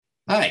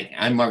Hi,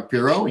 I'm Mark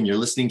Pirro, and you're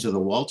listening to the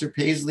Walter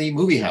Paisley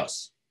Movie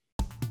House.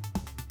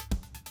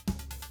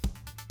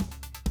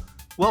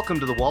 Welcome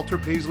to the Walter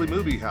Paisley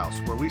Movie House,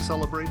 where we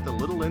celebrate the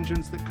little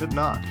engines that could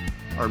not.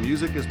 Our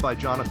music is by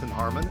Jonathan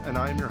Harmon, and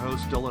I am your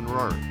host, Dylan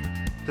Rory.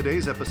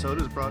 Today's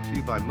episode is brought to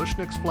you by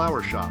Mushnick's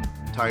Flower Shop.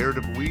 Tired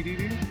of weed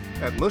eating?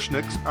 At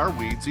Mushnick's, our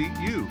weeds eat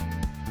you.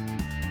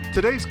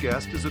 Today's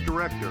guest is a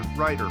director,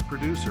 writer,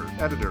 producer,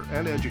 editor,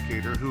 and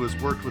educator who has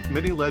worked with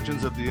many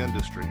legends of the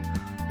industry.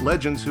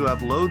 Legends who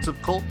have loads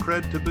of cult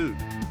cred to boot.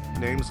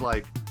 Names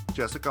like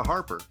Jessica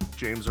Harper,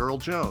 James Earl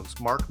Jones,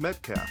 Mark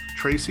Metcalf,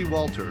 Tracy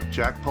Walter,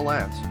 Jack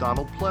Palance,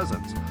 Donald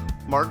Pleasance,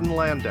 Martin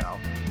Landau,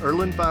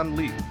 Erland Van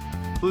Leet,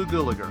 Lou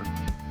Gallagher,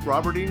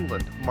 Robert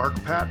England, Mark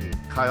Patton,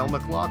 Kyle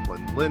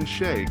MacLachlan, Lynn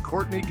Shay,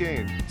 Courtney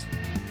Gaines,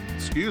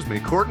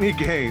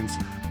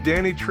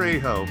 Danny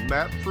Trejo,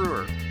 Matt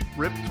Frewer,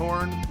 Rip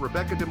Torn,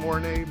 Rebecca De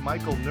Mornay,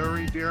 Michael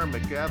Nuri, Darren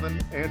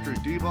McGavin, Andrew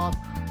Devoff,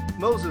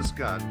 Moses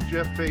Gunn,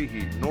 Jeff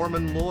Fahey,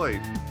 Norman Lloyd,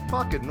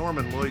 fucking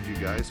Norman Lloyd, you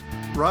guys,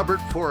 Robert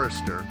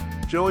Forrester,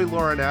 Joey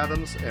Lauren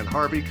Adams, and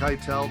Harvey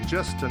Keitel,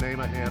 just to name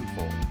a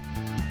handful.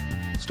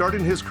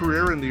 Starting his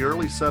career in the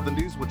early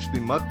 70s,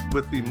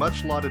 with the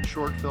much-lauded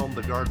short film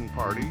The Garden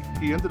Party,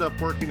 he ended up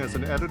working as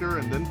an editor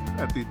and then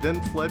at the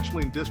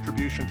then-fledgling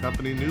distribution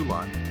company New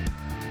Line.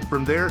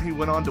 From there, he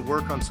went on to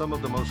work on some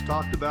of the most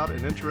talked about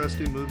and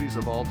interesting movies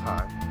of all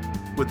time.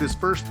 With his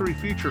first three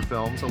feature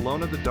films,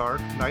 Alone in the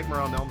Dark, Nightmare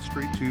on Elm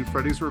Street 2,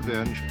 Freddy's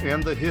Revenge,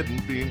 and The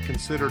Hidden being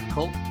considered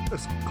cult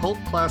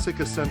classic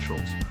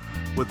essentials,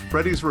 with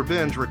Freddy's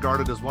Revenge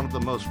regarded as one of the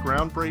most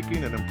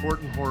groundbreaking and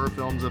important horror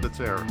films of its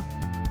era.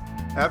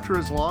 After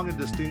his long and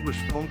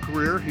distinguished film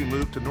career, he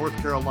moved to North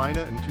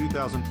Carolina in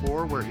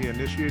 2004, where he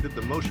initiated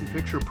the motion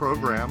picture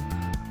program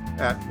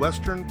at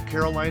Western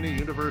Carolina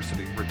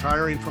University,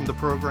 retiring from the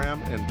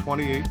program in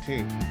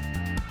 2018.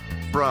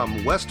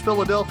 From West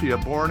Philadelphia,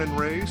 born and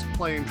raised,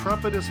 playing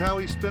trumpet is how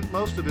he spent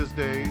most of his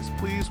days.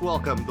 Please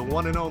welcome the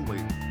one and only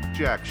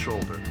Jack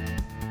Sholder.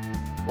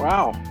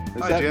 Wow,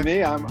 is that Jack.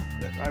 me? I'm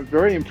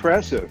very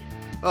impressive.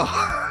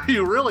 Oh,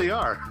 you really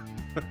are.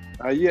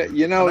 Yeah,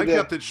 you know, I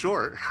kept it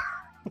short.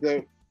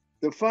 the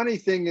funny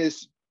thing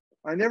is,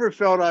 I never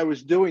felt I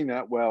was doing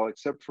that well,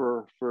 except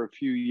for a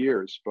few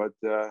years. But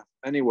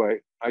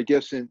anyway, I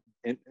guess in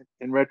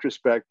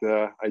retrospect,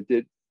 I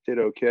did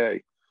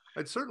okay.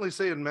 I'd certainly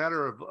say in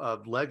matter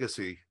of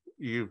legacy,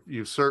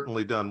 you've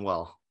certainly done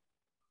well.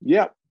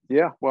 Yeah.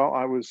 Well,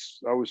 I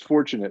was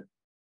fortunate,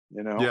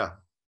 you know.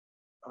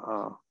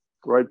 Yeah.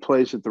 Right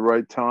place at the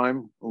right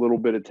time, a little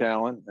bit of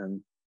talent,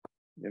 and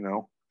you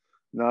know,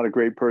 not a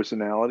great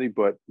personality,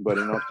 but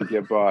enough to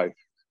get by.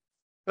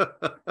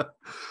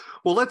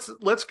 Well,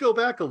 let's go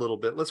back a little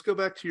bit. Let's go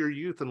back to your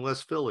youth in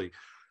West Philly.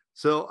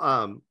 So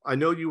I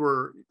know you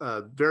were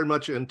very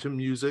much into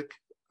music.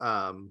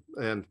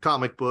 And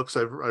comic books.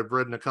 I've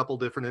read in a couple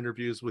different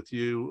interviews with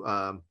you.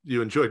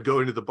 You enjoyed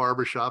going to the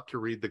barbershop to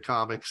read the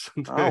comics.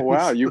 And oh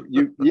wow,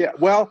 you yeah.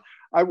 Well,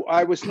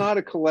 I was not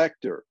a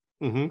collector,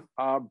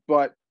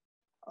 but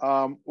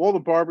all the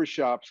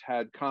barbershops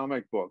had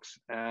comic books,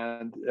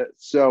 and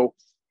so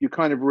you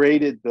kind of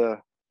rated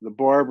the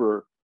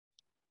barber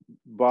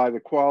by the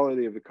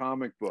quality of the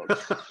comic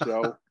books.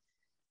 So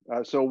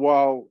so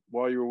while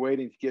you were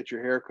waiting to get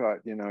your haircut,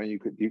 you know, you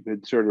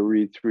could sort of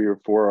read 3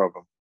 or 4 of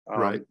them.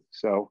 Right.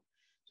 So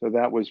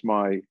that was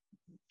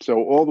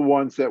so all the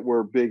ones that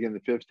were big in the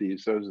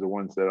 50s, those are the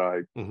ones that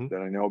I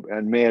know.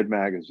 And Mad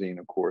Magazine,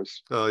 of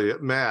course. Oh yeah,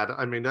 Mad.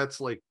 I mean, that's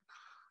like,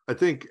 I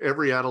think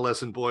every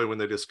adolescent boy, when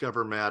they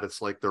discover Mad,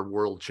 it's like their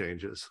world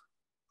changes.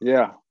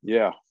 Yeah.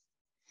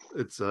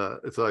 It's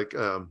like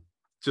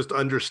just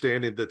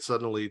understanding that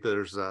suddenly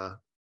there's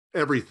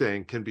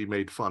everything can be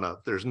made fun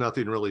of. There's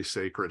nothing really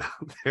sacred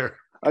out there.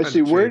 I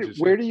see. Where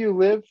do you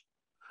live?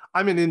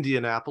 I'm in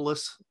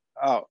Indianapolis.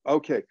 Oh,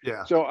 okay.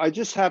 Yeah. So I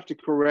just have to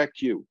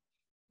correct you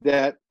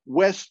that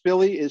West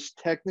Philly is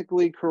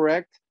technically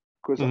correct,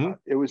 because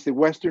it was the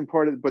western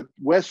part but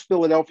West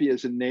Philadelphia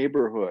is a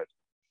neighborhood.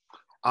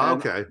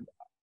 Okay.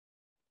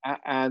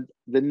 And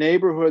the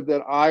neighborhood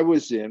that I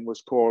was in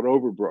was called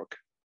Overbrook.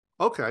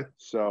 Okay.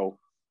 So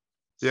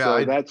yeah,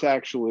 so that's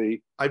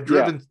actually I've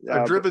driven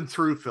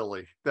through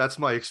Philly. That's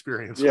my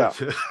experience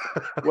with it.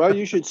 Well,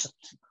 you should.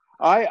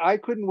 I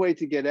couldn't wait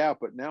to get out,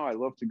 but now I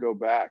love to go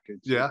back.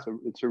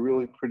 It's a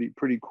really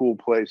pretty cool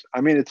place.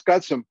 I mean, it's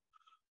got some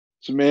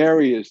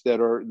areas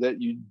that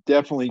you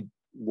definitely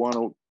want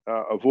to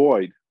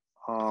avoid,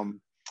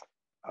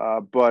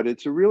 but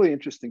it's a really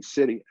interesting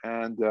city,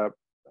 and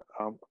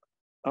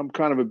I'm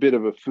kind of a bit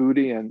of a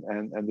foodie, and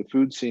the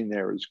food scene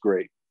there is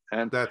great.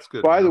 And that's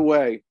good. By the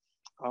way,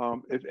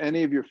 if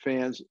any of your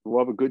fans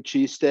love a good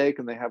cheesesteak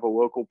and they have a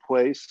local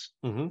place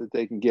that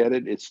they can get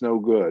it, it's no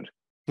good.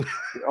 The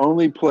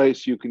only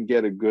place you can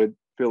get a good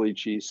Philly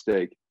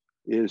cheesesteak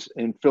is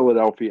in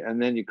Philadelphia,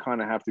 and then you kind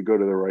of have to go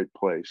to the right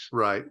place.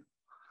 Right.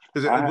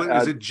 Is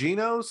it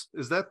Geno's?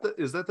 Is that the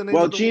name?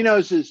 Well, of the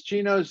Geno's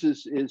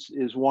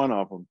is one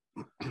of them.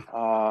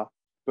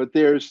 But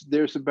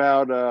there's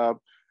about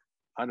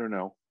I don't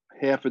know,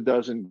 half a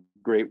dozen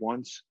great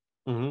ones.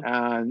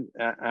 Mm-hmm.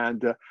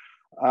 And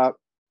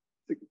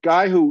the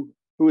guy who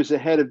was the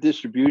head of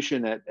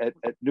distribution at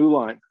New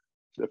Line,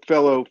 a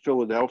fellow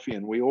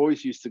Philadelphian. We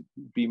always used to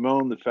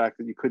bemoan the fact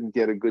that you couldn't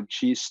get a good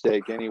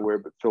cheesesteak anywhere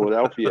but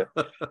Philadelphia.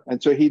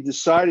 And so he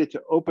decided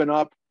to open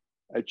up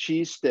a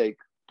cheesesteak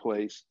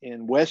place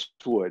in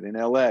Westwood in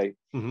LA.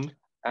 Mm-hmm.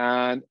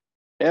 And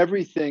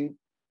everything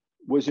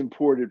was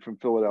imported from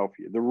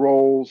Philadelphia. The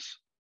rolls,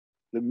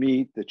 the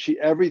meat, the cheese,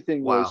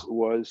 everything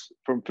was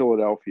from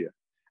Philadelphia.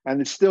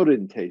 And it still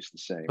didn't taste the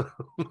same.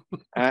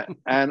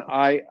 and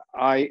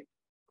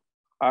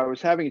I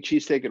was having a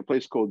cheesesteak at a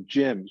place called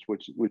Jim's,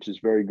 which is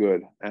very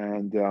good.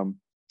 And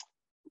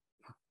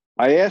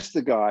I asked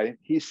the guy,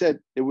 he said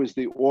it was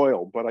the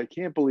oil, but I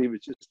can't believe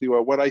it's just the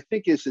oil. What I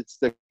think is it's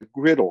the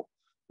griddle,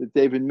 that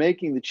they've been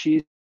making the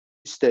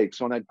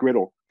cheesesteaks on that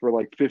griddle for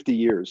like 50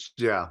 years.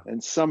 Yeah.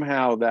 And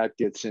somehow that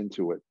gets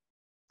into it.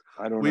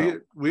 I don't know.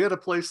 We had a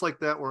place like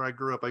that where I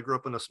grew up. I grew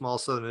up in a small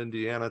southern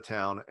Indiana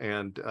town,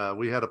 and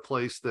we had a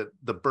place that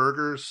the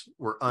burgers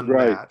were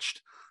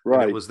unmatched.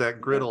 Right. And it was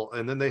that griddle.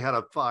 And then they had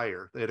a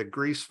fire. They had a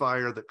grease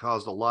fire that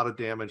caused a lot of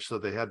damage. So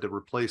they had to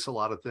replace a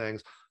lot of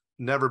things.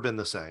 Never been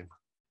the same.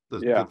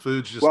 The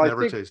foods just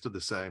never tasted the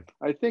same.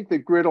 I think the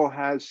griddle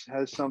has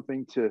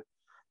something to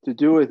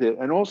do with it.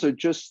 And also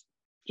just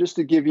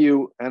to give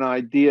you an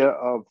idea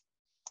of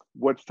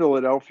what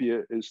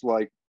Philadelphia is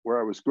like where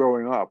I was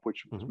growing up,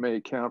 which may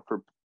account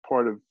for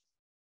part of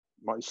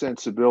my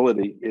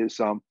sensibility,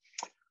 is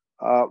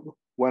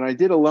when I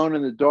did Alone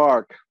in the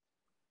Dark,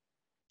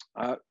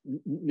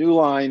 New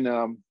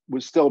Line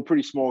was still a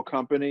pretty small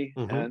company,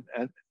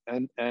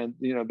 and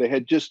you know, they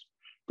had just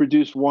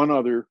produced one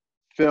other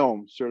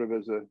film sort of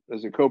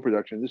as a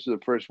co-production. This is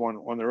the first one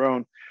on their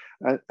own,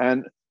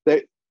 and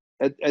they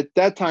at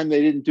that time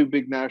they didn't do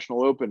big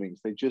national openings.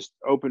 They just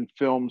opened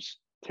films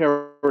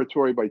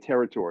territory by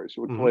territory.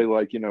 So it would play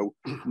like, you know,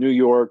 New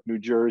York, New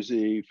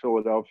Jersey,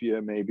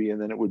 Philadelphia maybe,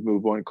 and then it would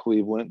move on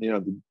Cleveland, you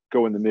know,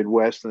 go in the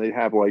Midwest, and they'd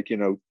have like, you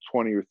know,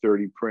 20 or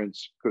 30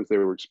 prints because they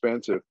were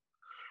expensive.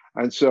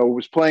 And so it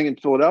was playing in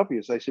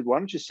Philadelphia. So I said, why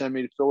don't you send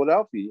me to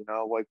Philadelphia? You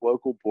know, like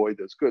local boy,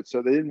 that's good.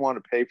 So they didn't want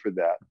to pay for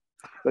that.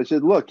 So I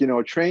said, look, you know,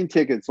 a train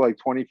ticket's like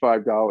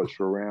 $25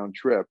 for a round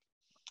trip,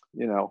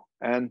 you know.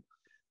 And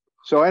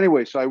so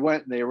anyway, so I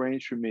went and they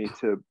arranged for me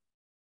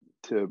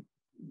to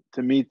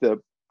meet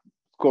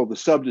called the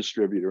sub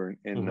distributor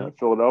in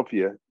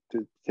Philadelphia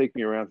to take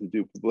me around to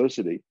do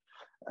publicity.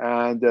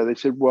 And they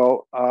said,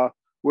 well,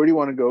 where do you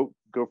want to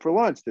go for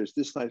lunch? There's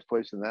this nice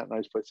place and that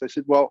nice place. I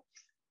said, well,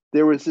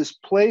 there was this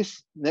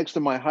place next to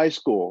my high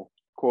school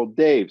called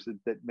Dave's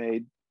that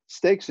made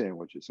steak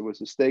sandwiches. It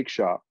was a steak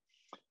shop.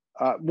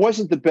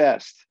 Wasn't the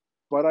best,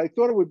 but I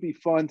thought it would be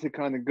fun to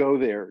kind of go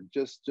there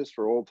just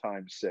for old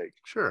time's sake.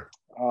 Sure.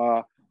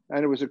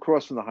 And it was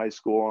across from the high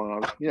school,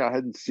 and I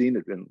hadn't seen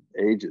it in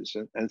ages.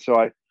 And so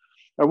I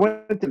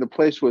went, and the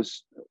place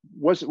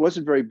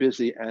wasn't very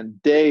busy,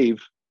 and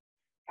Dave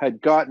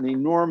had gotten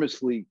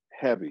enormously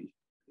heavy.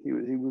 He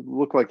would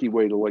look like he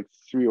weighed like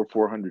 300 or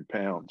 400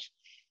 pounds.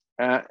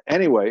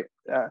 Anyway,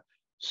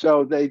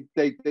 so they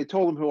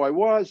told him who I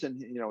was,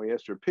 and you know, he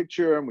asked for a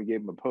picture, and we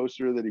gave him a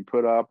poster that he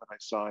put up, and I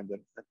signed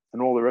it,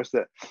 and all the rest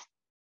of that.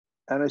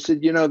 And I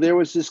said, you know, there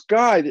was this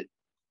guy that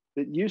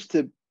used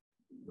to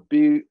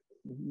be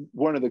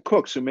one of the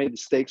cooks who made the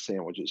steak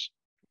sandwiches,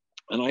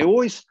 and I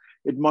always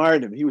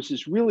admired him. He was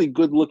this really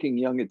good-looking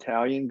young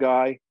Italian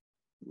guy,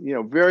 you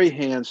know, very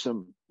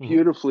handsome,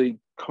 beautifully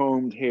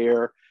combed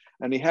hair,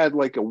 and he had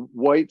like a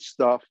white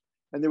stuff.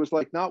 And there was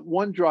like not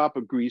one drop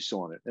of grease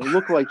on it. And it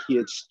looked like he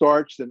had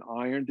starched and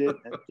ironed it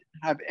and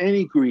didn't have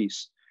any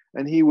grease.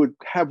 And he would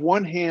have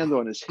one hand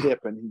on his hip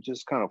and he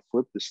just kind of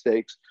flipped the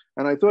steaks.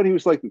 And I thought he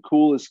was like the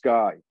coolest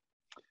guy.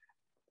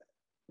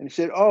 And he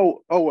said,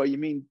 oh, well, you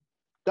mean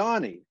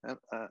Donnie? And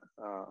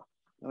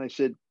I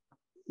said,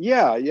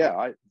 yeah.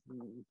 I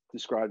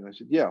described him. I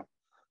said, yeah.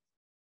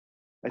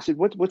 I said,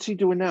 what's he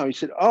doing now? He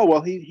said, oh,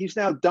 well, he's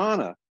now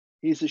Donna.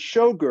 He's a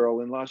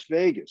showgirl in Las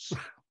Vegas.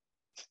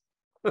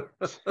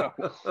 So,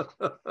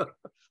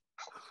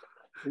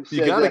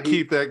 you got to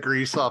keep that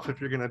grease off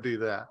if you're going to do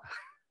that.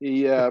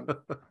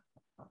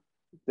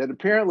 That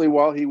apparently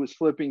while he was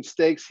flipping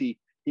steaks, he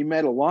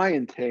met a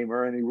lion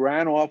tamer and he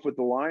ran off with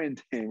the lion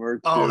tamer.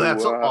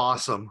 That's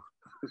awesome.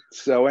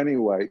 So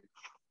anyway,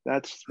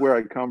 that's where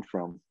I come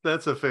from.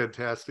 That's a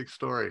fantastic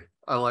story.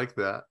 I like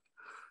that.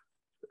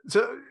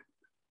 So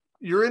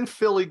you're in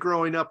Philly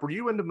growing up. Were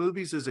you into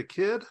movies as a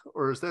kid,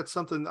 or is that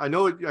something I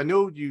know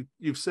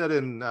you've said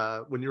in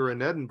when you were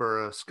in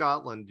Edinburgh,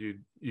 Scotland,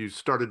 you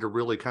started to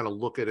really kind of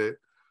look at it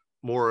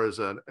more as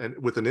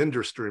with an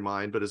industry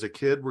mind, but as a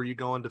kid, were you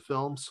going to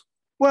films?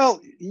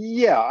 Well,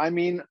 yeah. I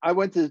mean, I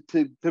went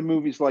to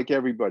movies like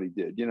everybody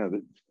did, you know,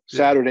 the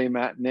Saturday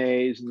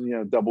matinees, and, you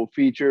know, double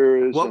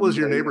features. What was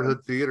your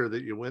neighborhood theater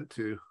that you went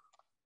to?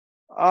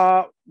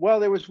 Well,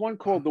 there was one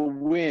called The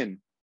Win.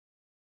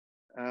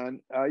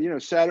 And, you know,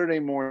 Saturday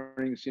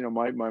mornings, you know,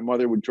 my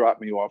mother would drop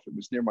me off. It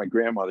was near my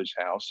grandmother's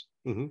house.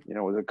 You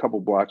know, it was a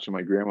couple blocks from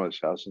my grandmother's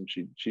house. And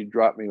she'd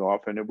drop me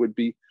off, and it would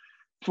be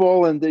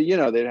fall into,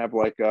 they'd have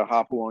like a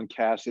Hopalong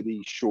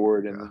Cassidy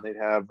short, and Yeah. then they'd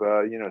have,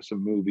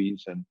 some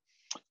movies. And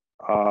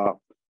uh,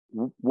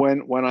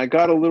 when I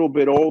got a little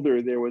bit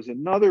older, there was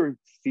another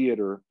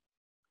theater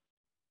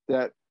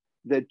that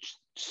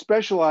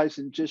specialized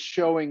in just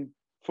showing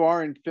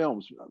foreign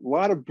films, a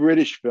lot of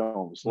British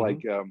films,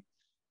 like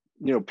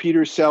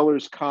Peter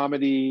Sellers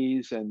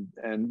comedies and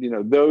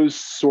those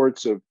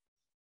sorts of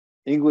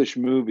English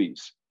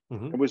movies.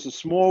 It was a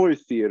smaller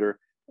theater,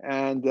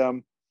 and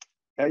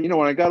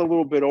when I got a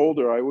little bit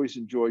older, I always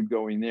enjoyed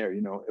going there.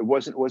 It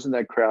wasn't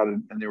that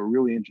crowded, and there were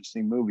really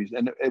interesting movies.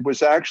 And it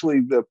was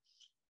actually the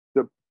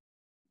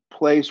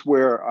place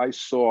where I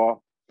saw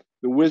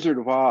The Wizard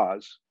of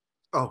Oz.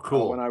 Oh,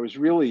 cool. When I was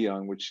really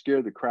young, which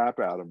scared the crap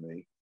out of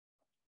me.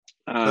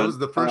 That was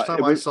the first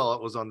time I saw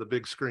it, was on the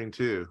big screen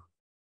too.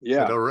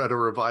 Yeah. At a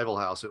revival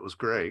house. It was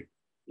great.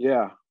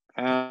 Yeah.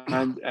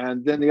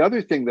 And then the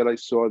other thing that I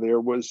saw there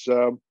was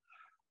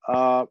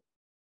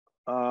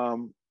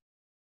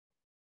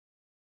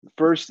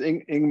first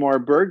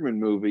Ingmar Bergman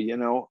movie.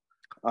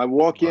 I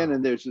walk in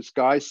and there's this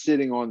guy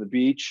sitting on the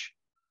beach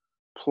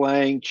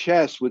playing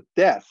chess with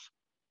death.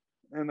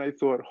 And I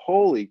thought,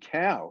 holy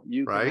cow,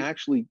 you can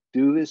actually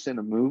do this in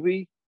a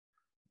movie?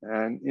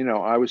 And,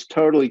 I was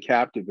totally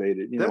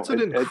captivated. That's an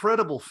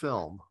incredible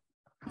film.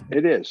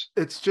 It is.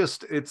 It's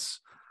just,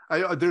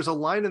 there's a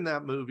line in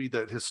that movie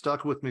that has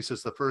stuck with me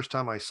since the first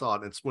time I saw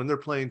it. It's when they're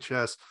playing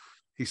chess.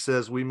 He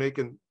says, I'm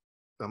going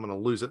to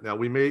lose it now.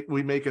 We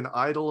make an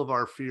idol of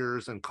our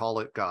fears and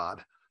call it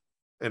God.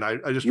 And I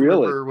just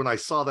remember when I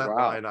saw that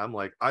line, I'm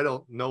like, I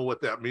don't know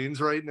what that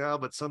means right now,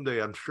 but someday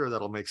I'm sure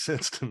that'll make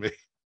sense to me.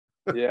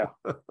 Yeah.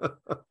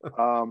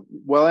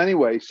 Well,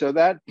 anyway, so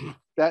that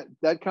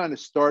kind of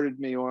started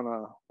me on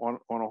a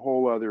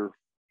whole other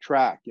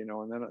track,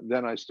 and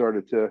then I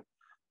started to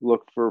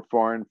look for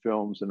foreign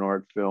films and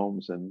art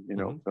films and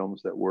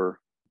films that were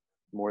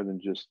more than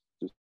just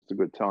a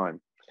good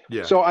time.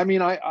 Yeah. So I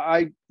mean,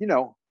 I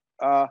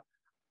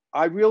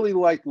really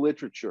liked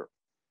literature.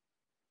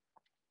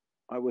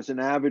 I was an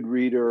avid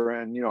reader,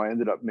 and I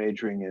ended up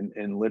majoring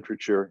in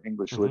literature,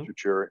 English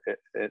literature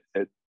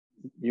at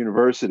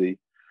university.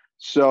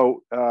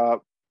 So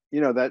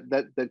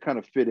that kind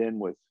of fit in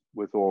with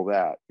all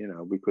that,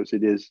 because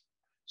it is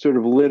sort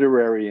of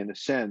literary in a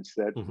sense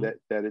that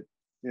it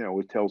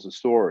it tells a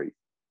story.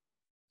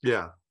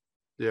 Yeah.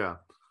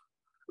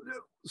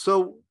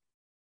 So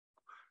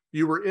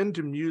you were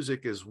into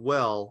music as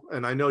well,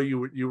 and I know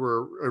you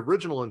were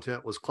original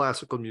intent was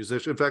classical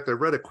musician. In fact, I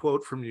read a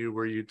quote from you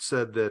where you'd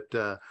said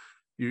that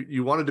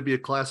you wanted to be a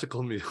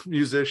classical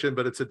musician,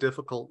 but it's a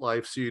difficult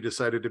life, so you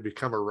decided to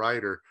become a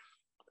writer.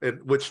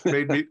 Which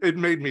made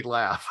me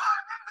laugh.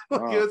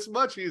 It's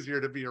much easier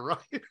to be a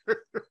writer.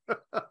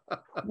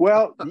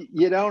 Well,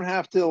 you don't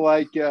have to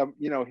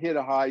hit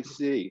a high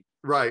C,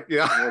 right?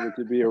 Yeah, in order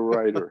to be a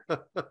writer.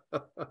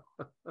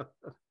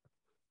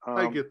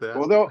 I get that.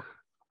 Although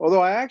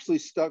I actually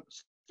stuck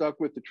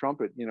with the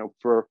trumpet,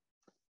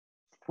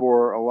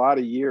 for a lot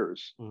of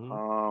years.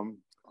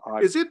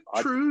 Is it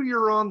true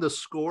you're on the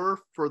score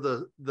for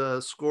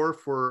the score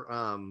for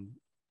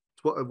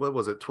what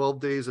was it, 12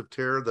 Days of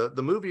Terror,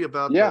 the movie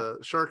about the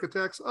shark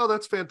attacks? Oh,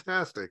 that's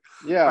fantastic.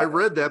 Yeah, I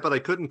read that, but I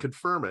couldn't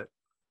confirm it.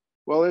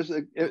 Well,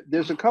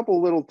 there's a couple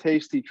little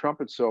tasty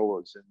trumpet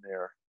solos in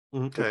there.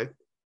 Okay.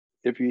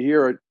 If you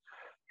hear a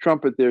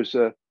trumpet, there's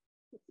a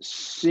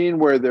scene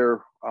where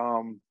they're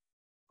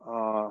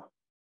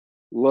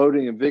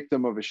loading a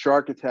victim of a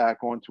shark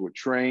attack onto a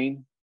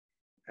train,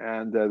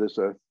 and there's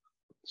a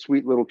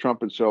sweet little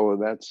trumpet solo.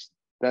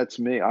 That's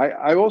me.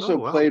 I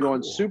also played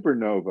on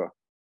Supernova,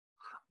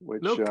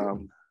 which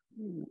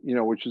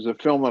which is a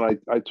film that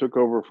I took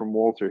over from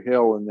Walter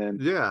Hill, and then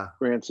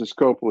Francis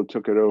Coppola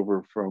took it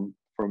over from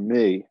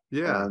me.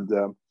 And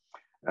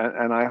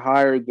I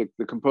hired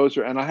the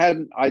composer, and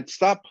I'd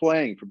stopped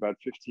playing for about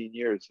 15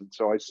 years, and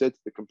so I said to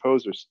the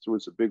composer, since it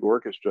was a big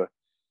orchestra,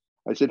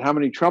 I said, how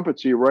many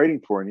trumpets are you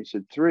writing for? And he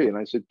said 3. And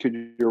I said, could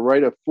you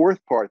write a 4th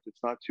part that's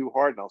not too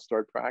hard, and I'll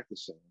start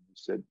practicing? And he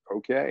said,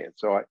 okay. And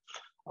so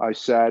I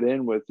sat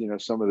in with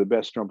some of the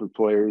best trumpet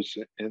players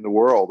in the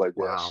world, I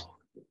guess.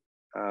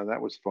 Wow.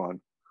 That was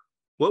fun.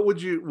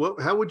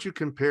 How would you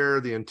compare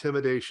the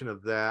intimidation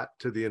of that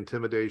to the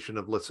intimidation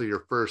of, let's say,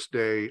 your first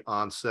day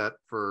on set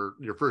for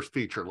your first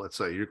feature? Let's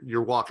say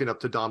you're walking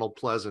up to Donald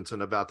Pleasance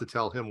and about to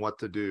tell him what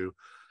to do.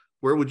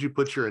 Where would you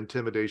put your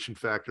intimidation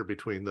factor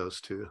between those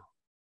two?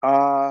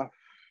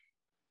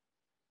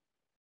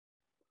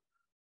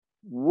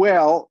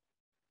 Well,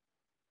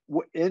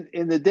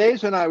 in the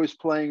days when I was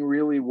playing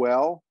really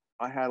well,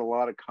 I had a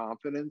lot of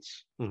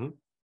confidence.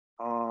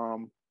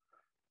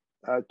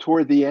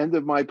 Toward the end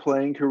of my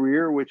playing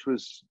career, which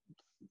was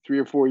 3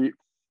 or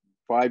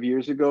 5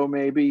 years ago,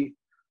 maybe,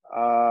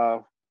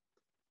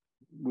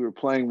 we were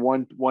playing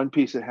one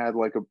piece that had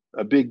like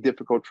a big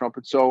difficult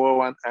trumpet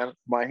solo, and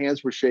my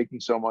hands were shaking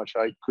so much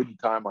I couldn't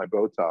tie my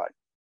bow tie.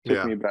 It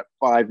took me about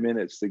 5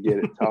 minutes to get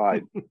it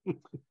tied.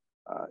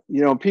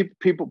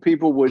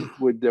 People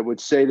would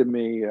say to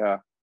me,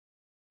 for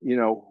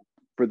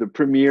the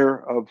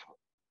premiere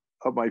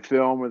of my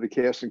film or the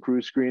cast and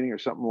crew screening or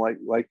something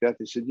like that,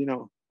 they said,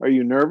 are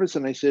you nervous?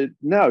 And I said,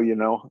 no, you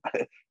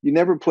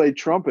never played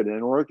trumpet in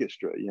an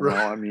orchestra.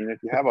 Right. I mean,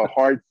 if you have a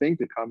hard thing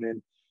to come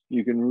in,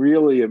 you can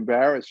really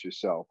embarrass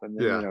yourself. And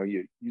then, Yeah.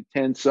 you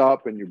tense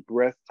up and your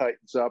breath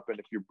tightens up. And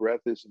if your breath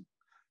isn't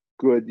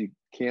good, you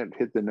can't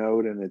hit the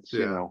note. And it's,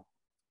 Yeah.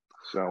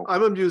 so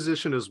I'm a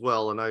musician as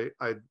well. And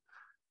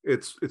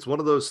it's one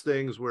of those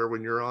things where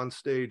when you're on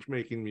stage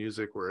making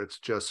music, where it's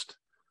just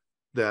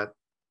that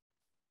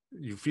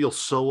you feel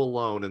so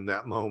alone in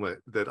that moment,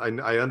 that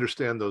I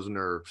understand those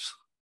nerves.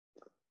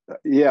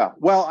 Yeah.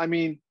 Well, I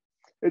mean,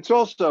 it's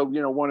also,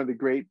 one of the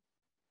great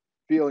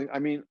feelings. I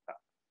mean,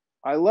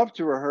 I love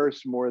to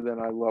rehearse more than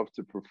I love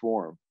to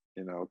perform,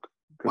 because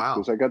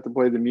Wow. I got to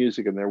play the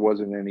music and there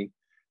wasn't any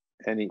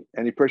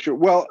pressure.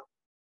 Well,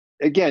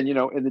 again,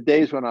 in the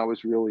days when I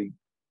was really,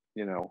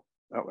 when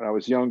I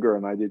was younger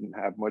and I didn't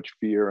have much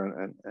fear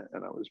and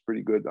I was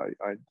pretty good,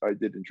 I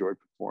did enjoy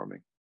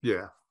performing.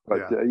 Yeah.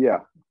 But yeah,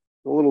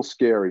 a little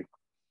scary.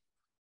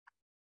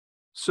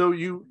 So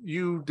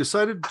you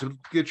decided to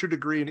get your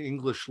degree in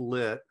English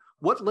Lit.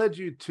 What led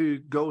you to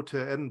go to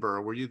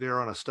Edinburgh? Were you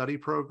there on a study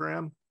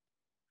program?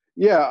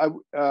 Yeah,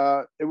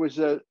 it was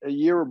a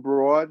year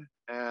abroad,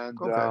 and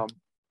Okay.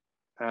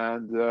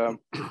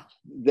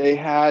 they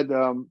had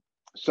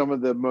some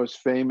of the most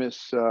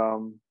famous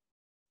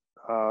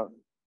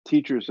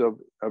teachers of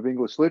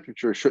English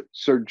literature.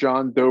 Sir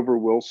John Dover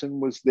Wilson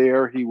was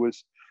there. He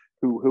was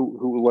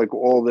who like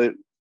all the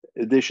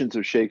editions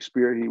of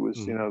Shakespeare. He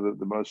was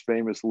the most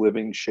famous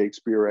living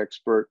Shakespeare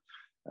expert.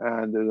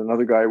 And there's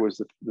another guy who was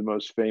the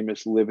most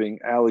famous living,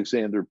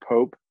 Alexander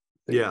Pope,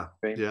 Yeah.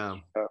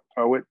 famous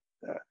poet.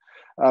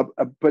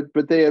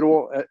 But they had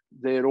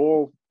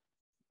all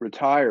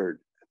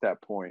retired at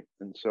that point,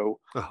 and so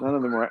none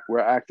of them were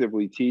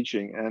actively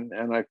teaching.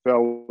 And I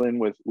fell in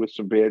with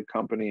some bad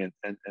company and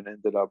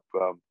ended up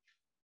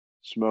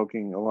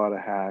smoking a lot of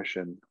hash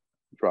and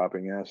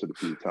dropping acid a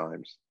few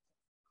times.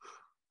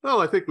 Oh,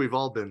 I think we've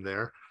all been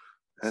there.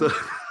 And,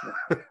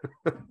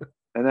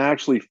 and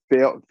actually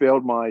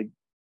failed my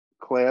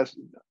class,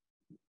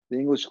 the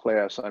English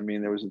class. I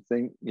mean, there was a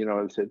thing,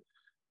 it said,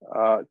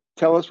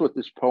 tell us what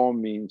this poem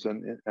means,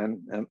 and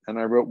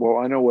I wrote, well,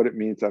 I know what it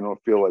means. I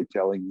don't feel like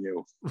telling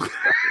you.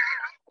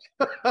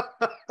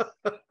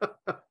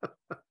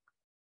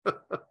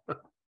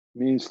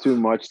 Means too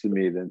much to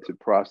me than to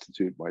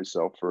prostitute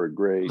myself for a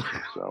grade.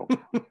 So,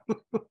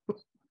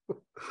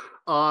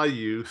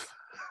 youth.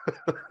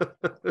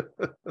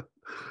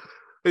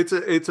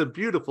 It's a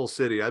beautiful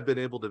city. I've been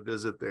able to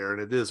visit there,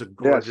 and it is a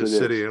gorgeous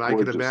city. And I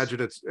can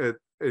imagine it's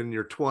in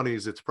your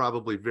 20s. It's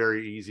probably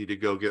very easy to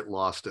go get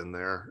lost in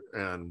there.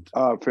 And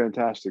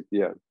fantastic,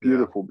 yeah,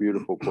 beautiful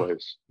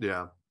place.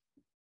 Yeah.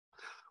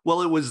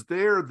 Well, it was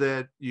there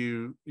that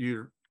you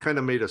kind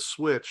of made a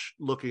switch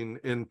looking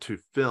into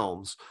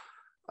films,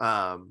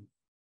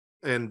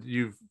 and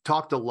you've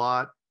talked a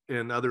lot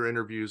in other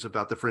interviews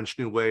about the French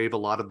New Wave, a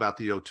lot about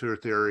the auteur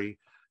theory.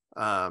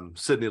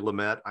 Sidney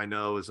Lumet, I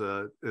know,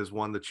 is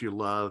one that you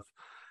love.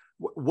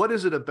 What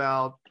is it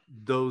about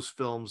those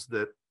films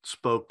that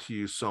spoke to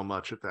you so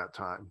much at that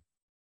time?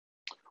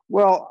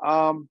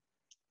 Well,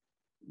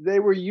 they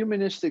were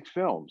humanistic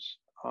films.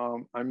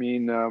 They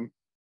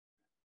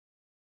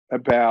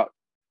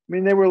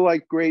were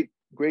like great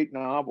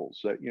novels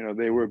that,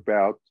 they were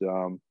about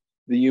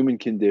the human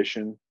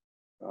condition,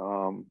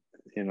 and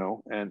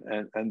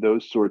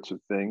those sorts of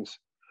things.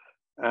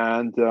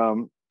 And,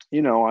 I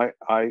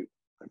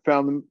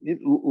found them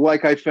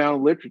like I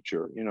found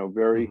literature,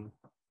 very,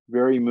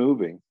 very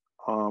moving.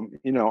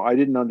 I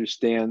didn't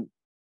understand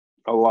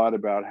a lot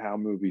about how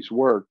movies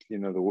worked,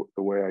 the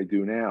way I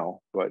do now,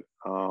 but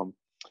I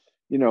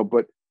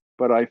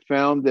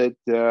found that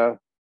that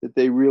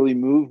they really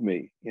moved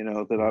me.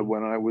 That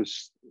when I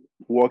was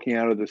walking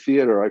out of the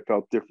theater, I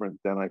felt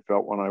different than I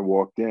felt when I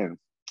walked in,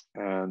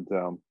 and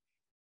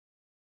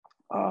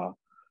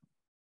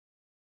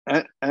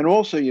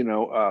also,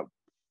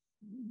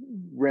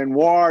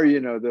 Renoir,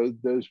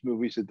 those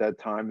movies at that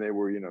time, they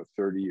were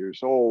 30 years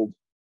old,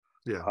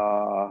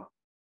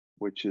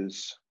 which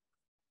is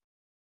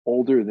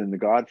older than The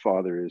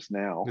Godfather is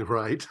now,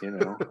 right?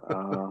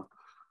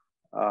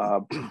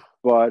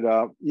 But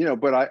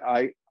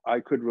I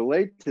could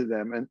relate to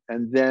them,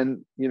 and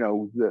then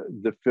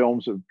the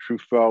films of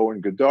Truffaut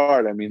and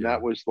Godard. I mean,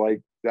 that was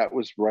right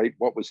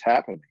what was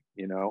happening.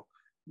 It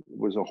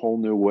was a whole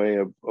new way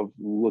of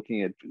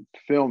looking at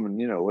film, and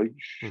like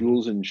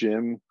Jules and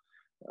Jim,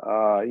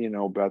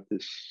 about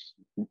this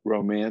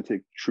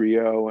romantic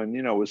trio, and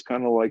it was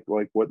kind of like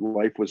what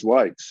life was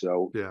like.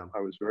 So I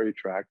was very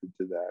attracted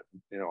to that.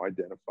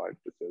 Identified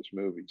with those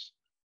movies.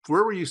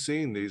 Where were you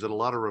seeing these? At a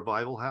lot of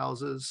revival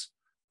houses?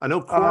 I know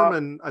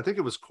Corman. I think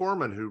it was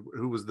Corman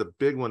who was the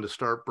big one to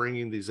start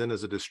bringing these in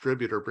as a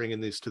distributor,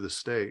 bringing these to the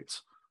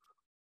States,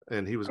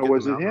 and he was getting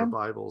them out in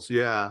revivals.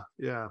 Yeah.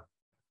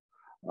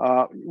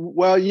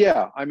 Well,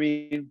 yeah. I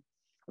mean,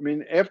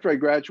 after I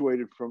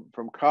graduated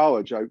from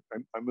college, I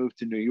moved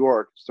to New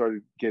York,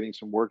 started getting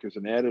some work as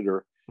an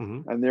editor,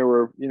 And there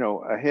were,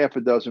 a half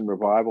a dozen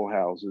revival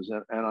houses,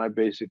 and I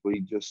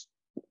basically just,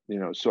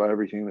 saw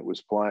everything that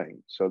was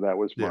playing. So that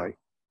was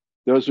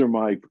those are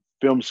my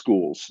film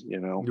schools,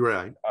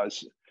 Right.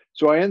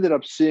 So I ended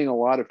up seeing a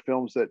lot of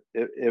films that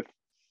if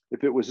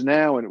it was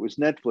now and it was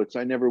Netflix,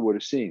 I never would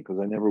have seen because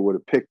I never would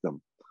have picked them.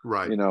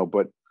 Right.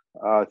 But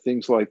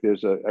things like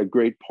there's a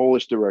great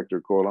Polish director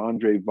called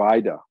Andrzej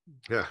Wajda.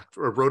 Yeah,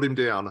 I wrote him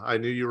down. I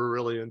knew you were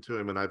really into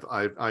him, and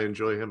I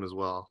enjoy him as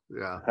well.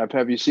 Yeah.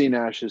 Have you seen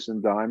Ashes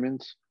and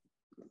Diamonds?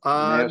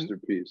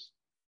 Masterpiece.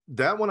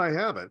 That one I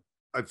haven't.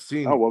 I've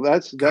seen. Oh well,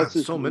 that's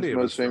his, so many his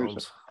of most his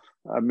famous.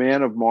 films.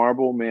 Man of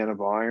Marble, Man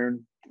of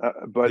Iron.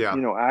 But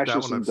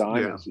Ashes and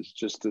Diamonds is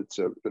just it's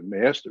a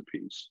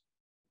masterpiece.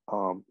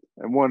 And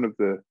one of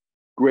the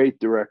great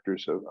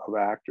directors of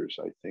actors,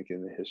 I think,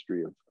 in the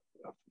history of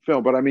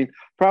film. But I mean,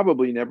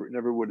 probably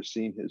never would have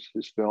seen his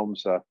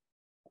films. Some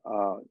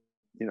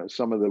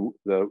of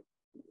the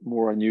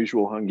more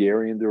unusual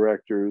Hungarian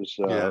directors.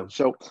 So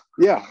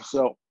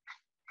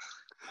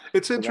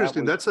it's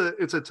interesting.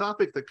 It's a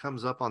topic that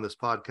comes up on this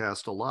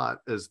podcast a lot,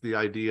 is the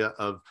idea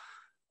of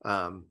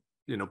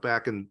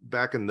back in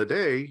the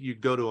day,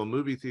 you'd go to a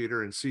movie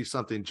theater and see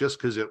something just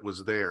because it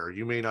was there.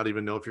 You may not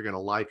even know if you're going to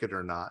like it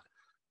or not.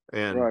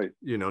 And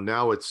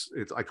now it's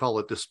I call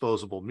it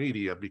disposable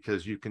media,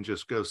 because you can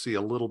just go see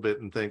a little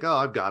bit and think, oh,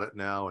 I've got it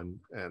now,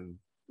 and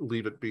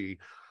leave it be.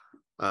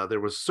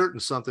 There was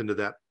something to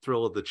that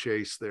thrill of the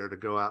chase there, to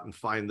go out and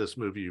find this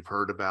movie you've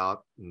heard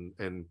about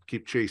and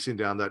keep chasing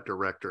down that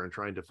director and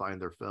trying to find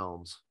their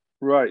films.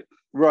 Right.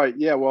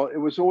 Yeah. Well, it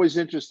was always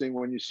interesting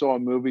when you saw a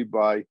movie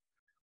by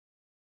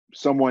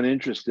someone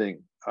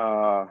interesting,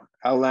 Alain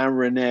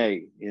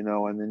Resnais,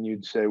 and then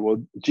you'd say,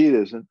 well, gee,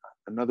 there's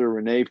another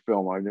Resnais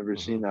film. I've never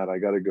seen that. I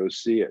got to go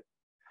see it.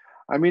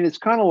 I mean, it's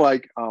kind of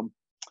like,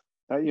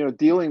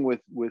 dealing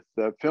with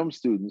film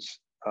students.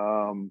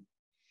 A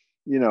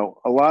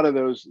lot of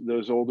those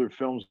older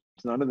films,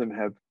 none of them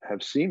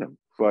have seen them.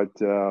 But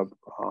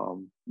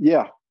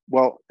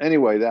well,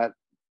 anyway, that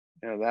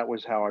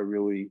was how I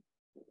really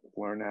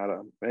learned how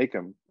to make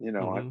them.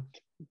 I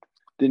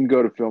didn't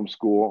go to film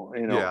school.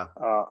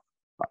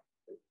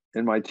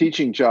 In my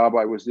teaching job,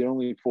 I was the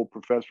only full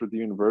professor at the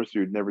university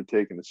who'd never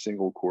taken a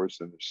single course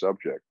in the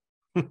subject,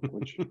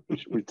 which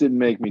didn't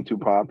make me too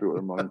popular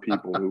among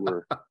people who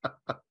were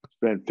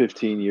spent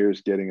 15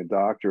 years getting a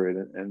doctorate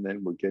and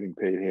then were getting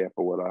paid half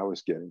of what I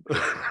was getting paid.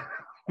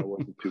 I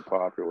wasn't too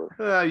popular.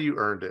 You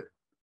earned it.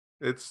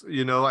 It's,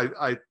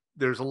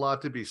 there's a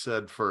lot to be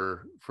said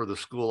for the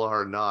School of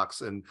Hard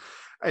Knocks, and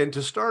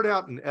to start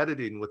out in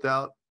editing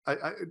without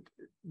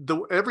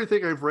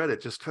everything I've read,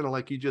 it just kind of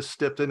like you just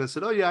stepped in and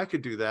said, oh yeah, I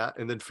could do that,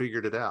 and then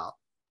figured it out.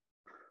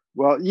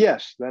 Well,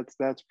 yes,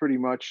 that's pretty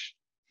much.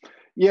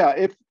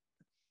 Yeah.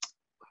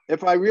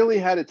 If I really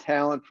had a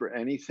talent for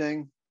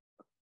anything,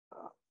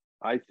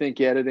 I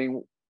think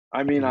editing.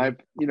 I mean, I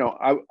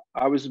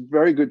was a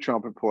very good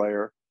trumpet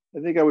player. I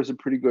think I was a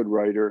pretty good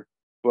writer,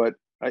 but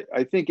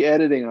I think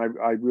editing,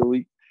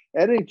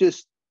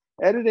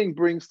 editing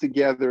brings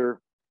together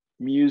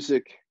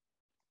music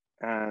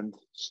and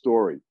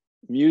story.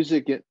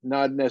 Music,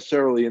 not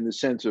necessarily in the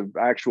sense of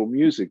actual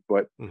music,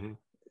 but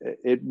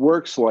it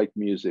works like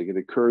music. It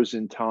occurs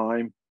in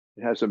time.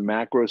 It has a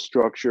macro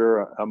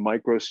structure, a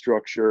micro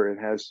structure. It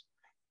has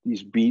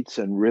these beats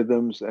and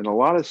rhythms and a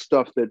lot of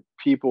stuff that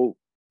people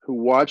who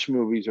watch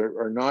movies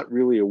are not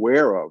really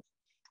aware of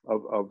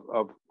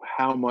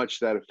how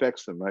much that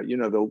affects them. Right?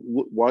 They'll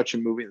watch a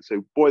movie and say,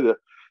 boy, the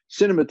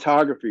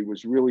cinematography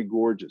was really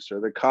gorgeous, or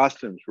the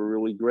costumes were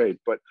really great.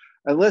 But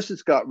unless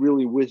it's got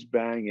really whiz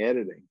bang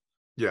editing,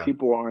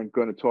 people aren't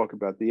going to talk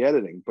about the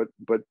editing. But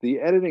the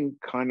editing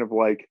kind of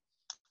like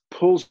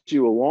pulls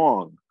you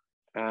along.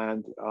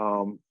 And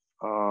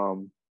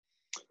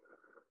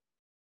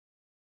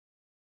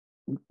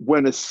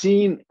when a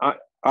scene,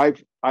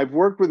 I've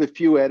worked with a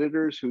few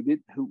editors who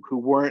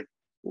weren't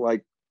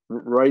like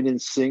right in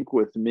sync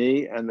with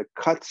me, and the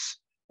cuts,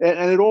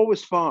 and it all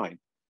was fine.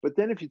 But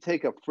then if you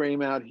take a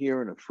frame out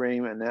here and a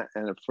frame and a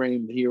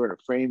frame here and a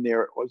frame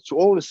there, so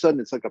all of a sudden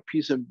it's like a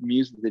piece of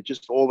music that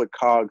just all the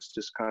cogs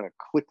just kind of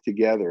click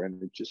together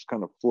and it just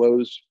kind of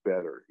flows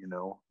better,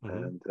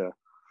 And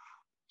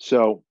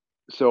so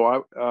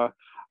I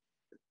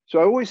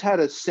always had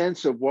a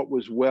sense of what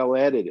was well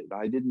edited.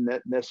 I didn't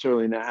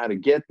necessarily know how to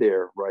get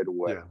there right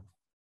away,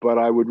 but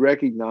I would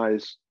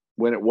recognize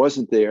when it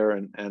wasn't there,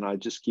 and I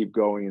just keep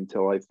going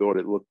until I thought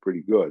it looked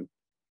pretty good.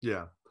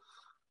 Yeah.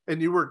 And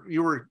you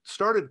were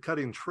started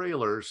cutting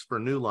trailers for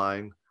New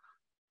Line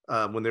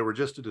when they were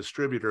just a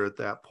distributor at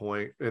that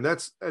point. And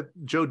that's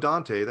Joe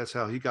Dante. That's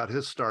how he got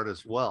his start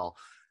as well.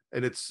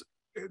 And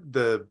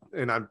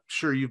and I'm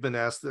sure you've been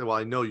asked, well,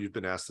 I know you've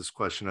been asked this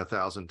question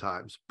 1,000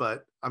 times,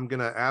 but I'm going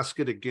to ask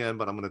it again,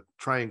 but I'm going to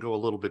try and go a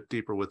little bit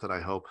deeper with it,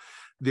 I hope.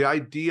 The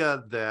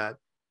idea that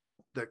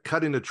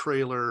cutting a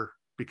trailer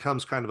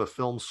becomes kind of a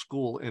film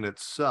school in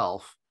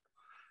itself.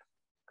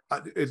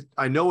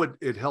 I know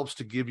it helps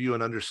to give you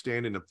an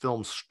understanding of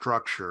film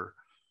structure,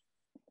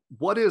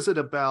 What is it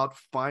about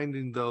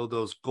finding, though,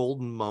 those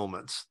golden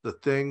moments, the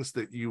things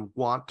that you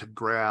want to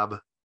grab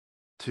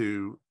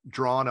to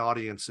draw an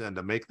audience in,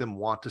 to make them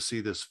want to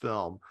see this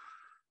film?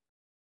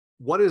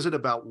 What is it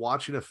about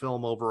watching a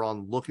film overall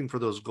and looking for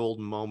those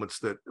golden moments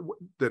that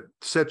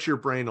sets your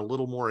brain a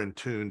little more in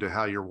tune to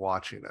how you're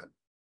watching it?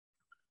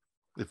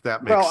 If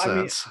that makes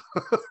sense.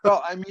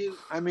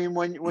 I mean,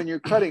 when you're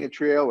cutting a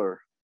trailer,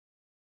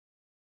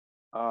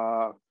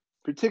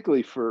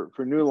 particularly for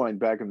New Line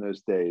back in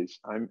those days,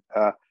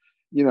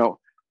 you know,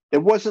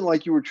 it wasn't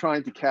like you were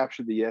trying to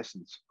capture the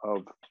essence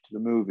of the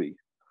movie.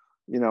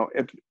 You know,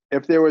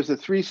 if there was a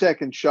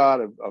 3-second shot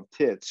of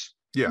tits,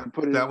 yeah, you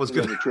put it that was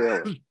good in the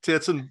trailer.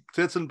 tits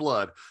and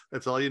blood.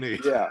 That's all you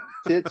need. Yeah,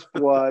 tits,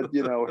 blood,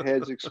 you know,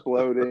 heads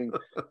exploding.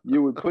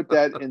 You would put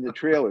that in the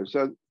trailer.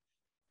 So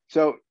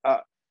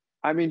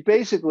I mean,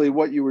 basically,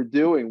 what you were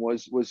doing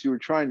was you were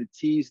trying to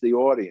tease the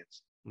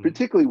audience,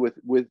 particularly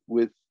with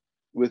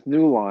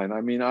New Line.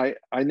 I mean, I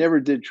never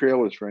did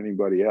trailers for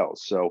anybody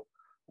else, so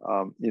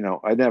you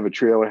know, I didn't have a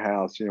trailer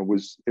house. You know,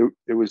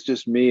 it was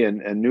just me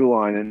and New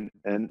Line,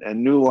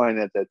 and New Line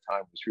at that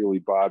time was really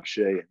Bob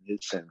Shea and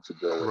his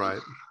sensibility.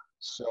 Right.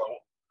 So,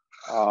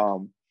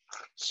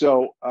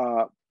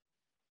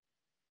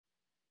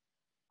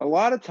 a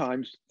lot of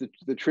times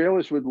the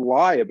trailers would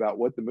lie about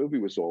what the movie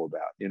was all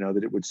about. You know,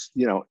 that it would,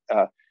 you know,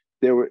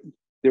 there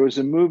was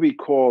a movie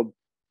called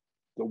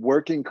The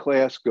Working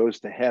Class Goes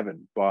to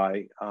Heaven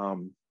by,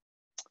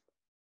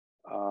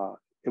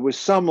 it was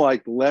some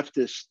like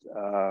leftist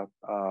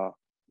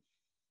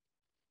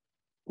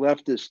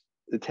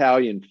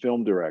Italian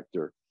film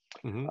director.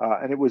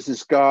 And it was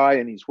this guy,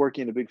 and he's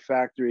working in a big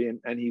factory,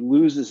 and he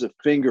loses a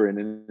finger in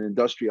an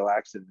industrial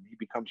accident. He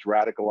becomes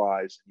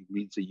radicalized, and he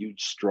leads a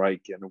huge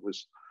strike.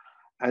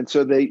 And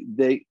so they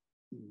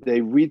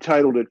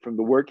retitled it from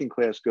The Working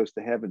Class Goes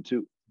to Heaven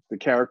to, the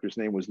character's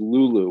name was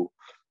Lulu.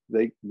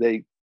 They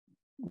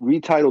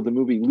retitled the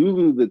movie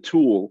Lulu the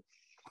Tool,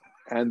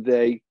 and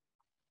they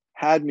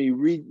had me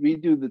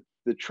redo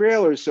the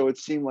trailer so it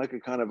seemed like a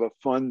kind of a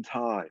fun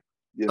time.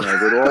 You know,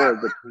 that all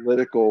of the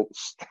political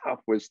stuff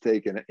was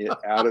taken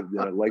out of, you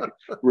know, like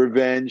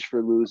revenge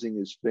for losing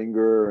his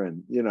finger,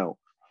 and you know,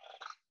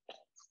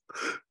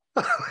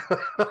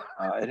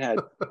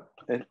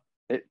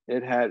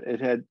 it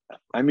had.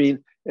 I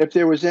mean, if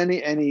there was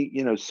any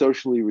you know,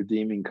 socially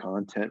redeeming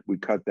content, we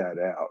cut that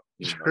out,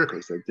 you know,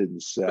 because that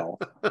didn't sell.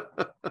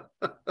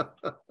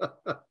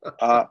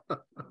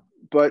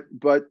 But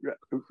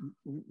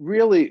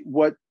really,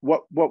 what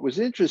was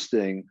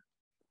interesting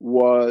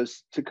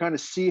was to kind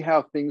of see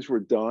how things were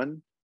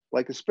done.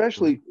 Like,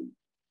 especially,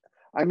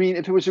 I mean,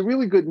 if it was a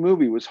really good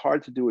movie, it was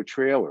hard to do a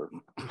trailer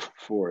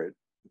for it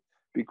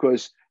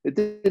because it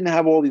didn't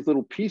have all these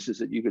little pieces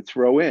that you could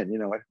throw in. You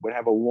know, it would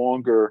have a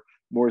longer,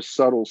 more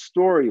subtle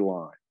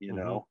storyline, you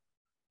know.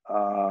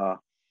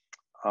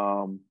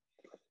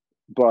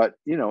 But,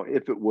 you know,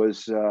 if it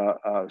was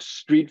a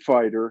Street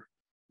Fighter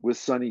with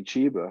Sonny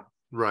Chiba,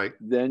 right,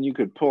 then you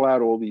could pull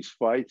out all these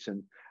fights.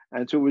 And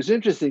so it was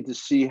interesting to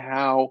see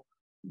how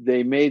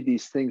they made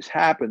these things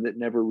happen that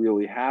never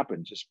really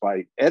happened just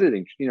by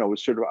editing. You know, it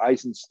was sort of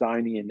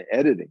Eisensteinian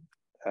editing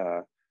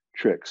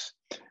tricks.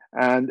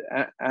 And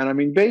I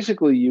mean,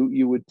 basically,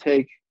 you would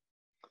take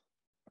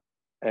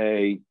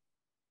a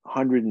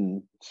 100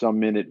 and some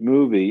minute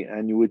movie,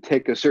 and you would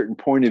take a certain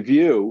point of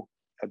view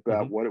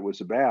about what it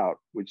was about,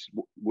 which,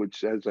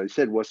 as I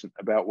said, wasn't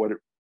about what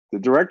the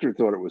director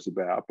thought it was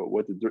about, but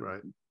what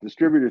the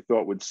distributor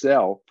thought would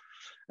sell,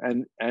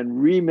 and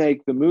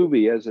remake the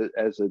movie as a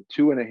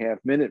 2.5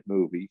 minute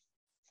movie,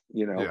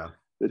 you know,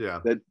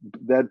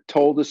 that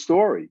told a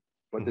story,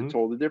 but that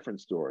told a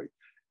different story.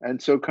 And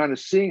so kind of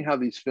seeing how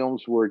these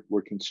films were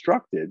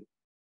constructed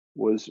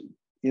was,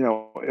 you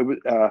know, it was,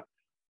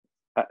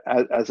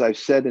 as I've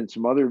said in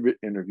some other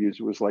interviews,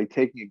 it was like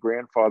taking a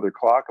grandfather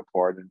clock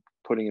apart and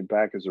putting it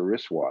back as a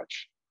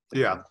wristwatch.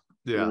 Yeah.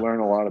 You learn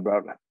a lot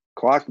about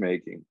clock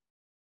making.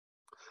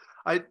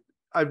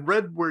 I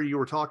read where you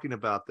were talking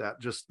about that,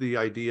 just the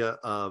idea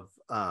of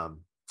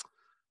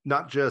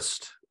not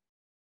just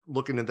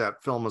looking at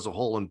that film as a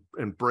whole and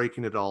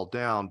breaking it all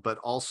down, but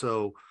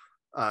also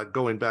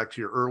going back to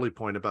your early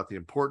point about the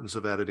importance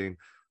of editing,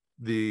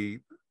 the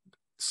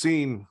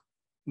seeing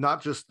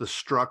not just the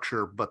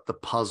structure, but the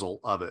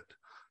puzzle of it,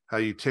 how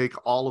you take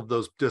all of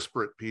those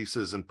disparate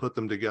pieces and put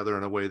them together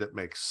in a way that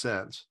makes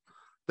sense.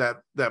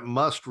 That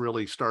must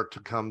really start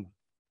to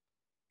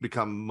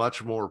become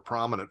much more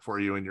prominent for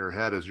you in your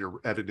head as you're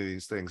editing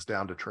these things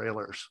down to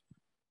trailers.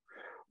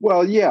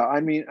 Well, yeah, I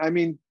mean,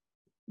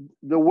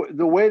 the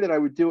way that I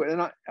would do it,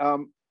 and I,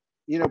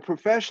 you know,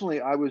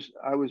 professionally, I was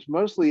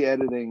mostly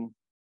editing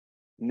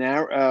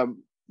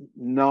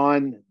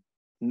non-narrative,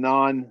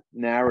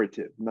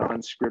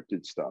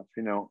 non-scripted stuff,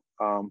 you know,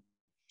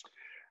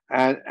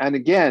 and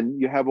again,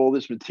 you have all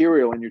this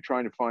material, and you're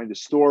trying to find a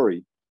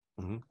story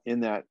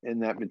in that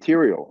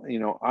material. You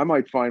know, I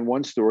might find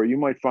one story, you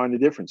might find a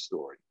different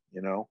story,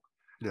 you know.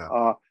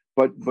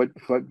 But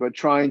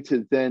trying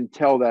to then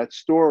tell that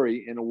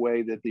story in a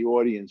way that the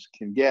audience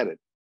can get it.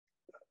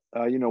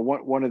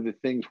 one of the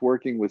things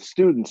working with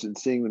students and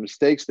seeing the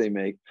mistakes they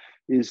make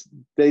is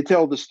they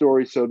tell the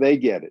story so they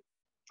get it,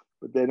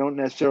 but they don't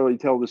necessarily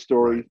tell the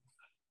story,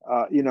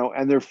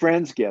 and their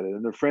friends get it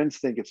and their friends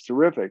think it's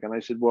terrific. And I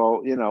said,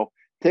 well,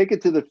 take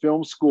it to the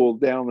film school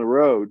down the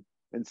road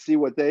and see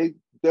what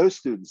those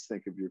students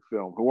think of your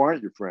film who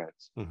aren't your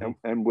friends,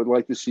 and would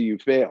like to see you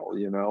fail,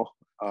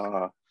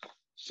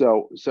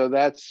 so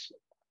that's,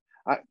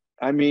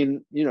 I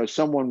mean,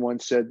 someone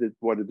once said that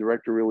what a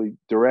director really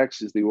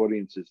directs is the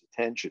audience's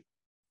attention.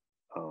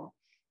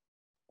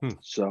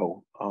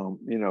 So,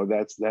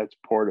 that's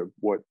part of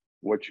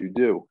what you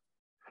do.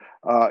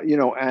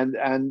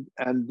 And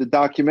the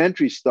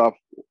documentary stuff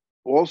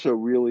also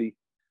really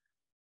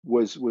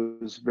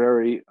was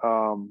very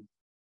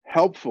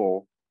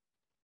helpful,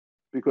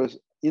 because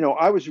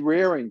I was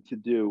raring to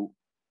do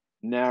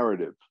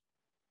narrative,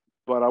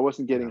 but I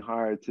wasn't getting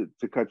hired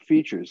to cut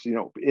features.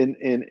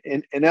 In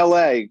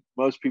LA,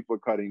 most people are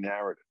cutting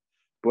narrative,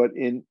 but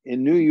in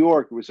New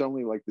York, it was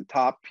only like the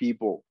top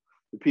people,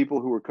 the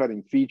people who were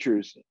cutting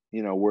features,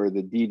 were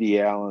the D.D.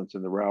 Allens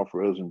and the Ralph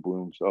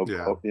Rosenblums of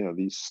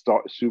these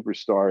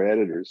superstar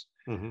editors,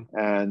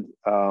 and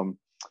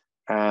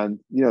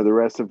the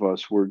rest of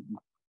us were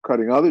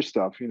cutting other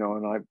stuff,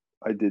 and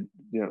I did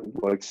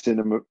like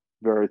cinema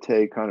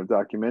verite kind of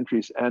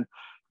documentaries, and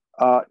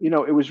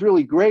it was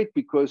really great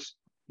because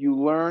you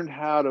learned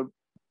how to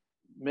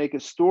make a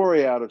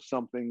story out of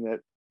something that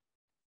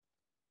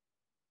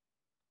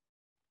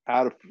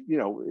it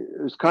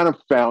was kind of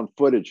found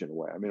footage in a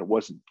way. I mean, it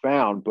wasn't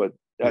found, but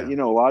a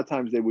lot of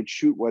times they would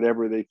shoot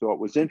whatever they thought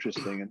was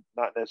interesting and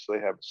not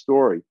necessarily have a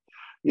story.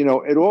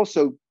 It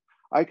also,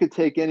 I could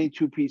take any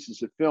two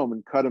pieces of film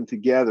and cut them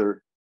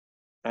together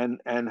and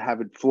have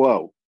it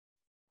flow,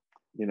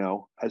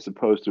 as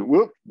opposed to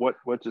whoop,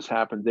 what just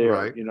happened there,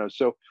 right.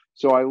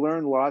 So I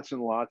learned lots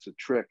and lots of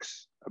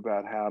tricks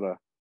about how to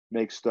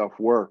make stuff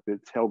work.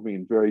 That's held me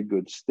in very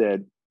good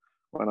stead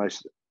when I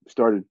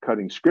started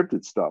cutting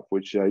scripted stuff,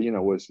 which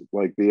was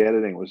like, the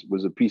editing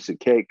was a piece of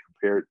cake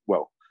compared,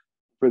 well,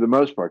 for the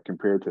most part,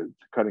 compared to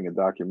cutting a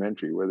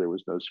documentary where there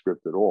was no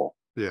script at all.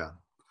 Yeah.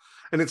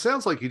 And it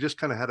sounds like you just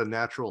kind of had a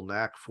natural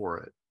knack for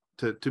it,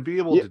 to be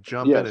able to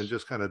jump in and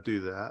just kind of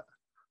do that.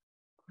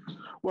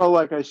 Well,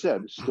 like I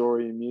said,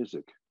 story and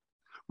music.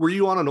 Were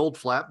you on an old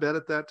flatbed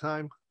at that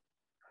time?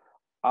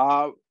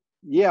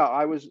 Yeah,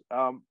 I was.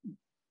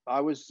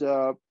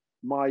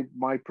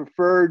 My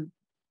preferred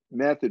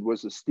method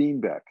was a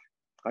Steenbeck.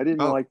 I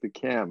didn't like the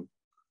Chem.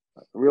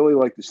 I really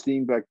liked the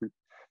Steenbeck.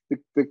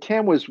 The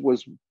Chem was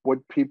what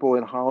people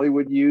in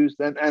Hollywood used,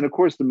 and of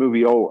course the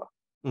Moviola.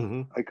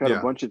 I cut a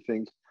bunch of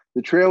things.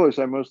 The trailers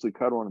I mostly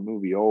cut on a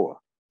Moviola,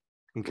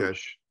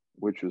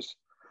 which was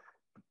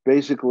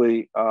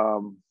basically, I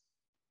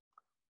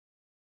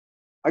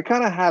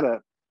kind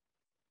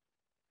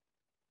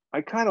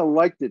of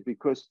liked it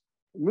because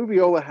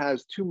Moviola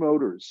has two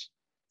motors.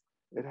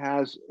 It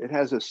has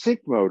a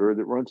sync motor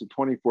that runs at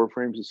 24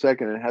 frames a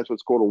second, and it has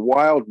what's called a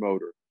wild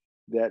motor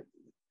that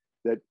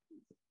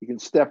you can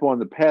step on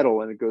the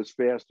pedal and it goes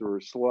faster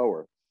or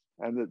slower.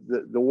 And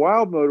the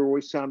wild motor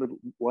always sounded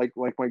like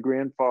my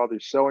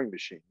grandfather's sewing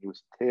machine. He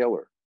was a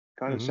tailor.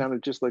 Kind of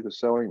sounded just like a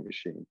sewing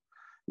machine,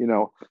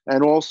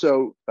 And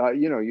also,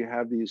 you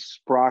have these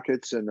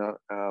sprockets and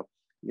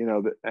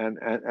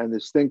and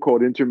this thing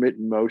called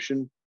intermittent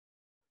motion.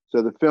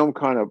 So the film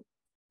kind of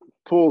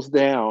pulls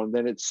down,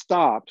 then it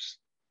stops,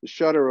 the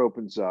shutter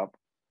opens up,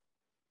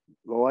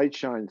 the light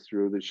shines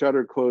through, the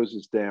shutter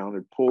closes down,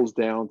 it pulls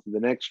down to the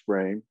next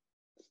frame,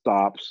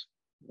 stops,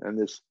 and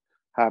this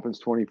happens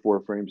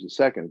 24 frames a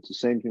second. It's the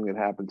same thing that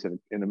happens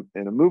in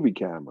a movie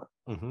camera.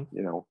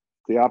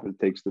 The opposite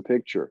takes the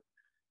picture.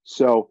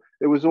 So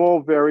it was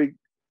all very,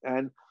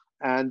 and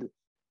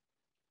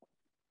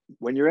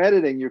when you're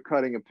editing, you're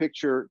cutting a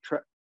picture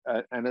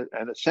and a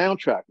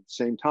soundtrack at the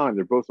same time.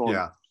 They're both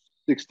on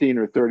 16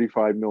 or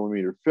 35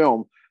 millimeter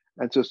film,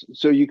 and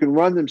so you can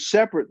run them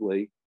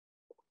separately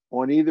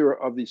on either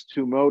of these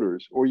two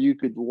motors, or you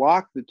could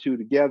lock the two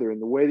together.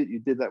 And the way that you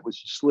did that was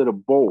you slid a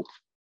bolt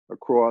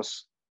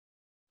across.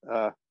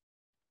 There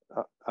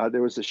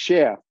was a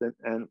shaft,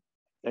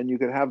 and you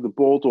could have the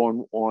bolt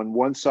on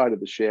one side of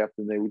the shaft,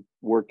 and they would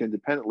work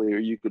independently, or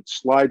you could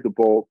slide the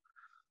bolt.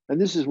 And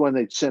this is when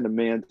they'd send a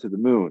man to the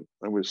moon,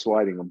 and we're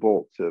sliding a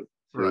bolt to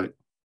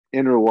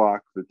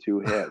interlock the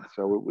two heads.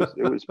 So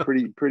it was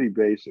pretty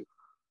basic.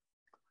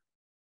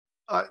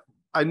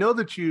 I know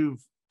that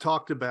you've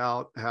talked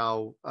about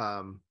how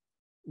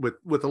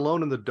with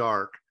Alone in the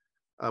Dark,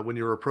 when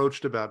you were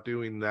approached about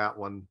doing that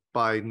one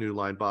by New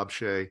Line Bob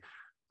Shea,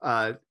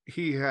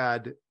 he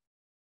had,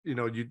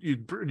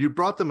 you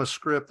brought them a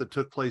script that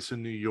took place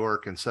in New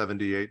York in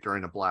 '78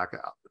 during a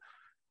blackout,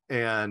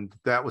 and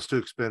that was too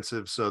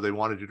expensive, so they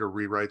wanted you to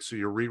rewrite. So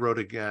you rewrote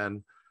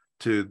again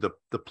to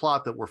the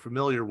plot that we're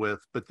familiar with,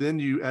 but then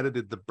you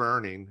edited The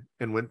Burning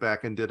and went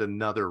back and did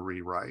another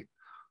rewrite.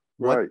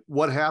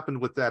 What happened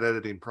with that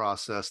editing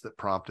process that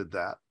prompted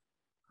that?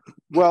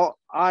 Well,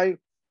 I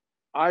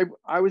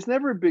was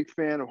never a big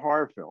fan of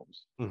horror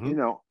films.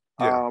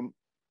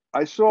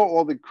 I saw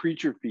all the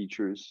creature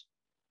features,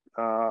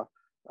 uh,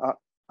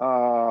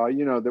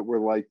 that were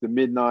like the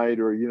midnight,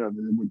 or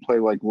that would play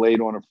like late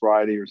on a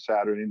Friday or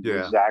Saturday, and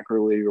Yeah.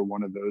 Zachary or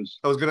one of those.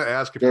 I was going to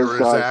ask if you were a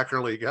guys.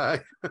 Zachary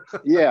guy.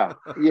 Yeah.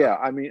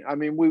 I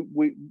mean,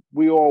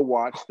 we all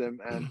watched them,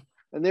 and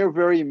they were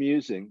very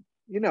amusing,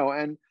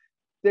 and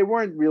they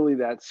weren't really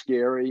that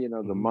scary,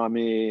 the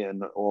Mummy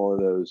and all of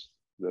those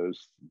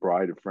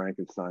Bride of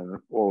Frankenstein,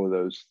 all of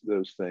those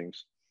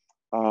things.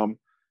 And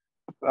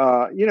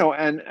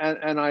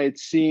I had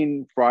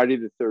seen Friday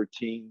the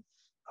 13th.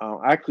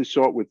 I actually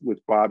saw it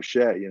with Bob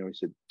Shea. He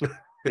said,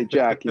 "Hey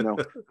Jack,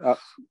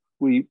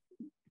 we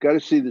got to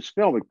see this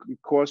film.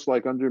 It costs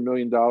like under $1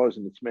 million,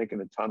 and it's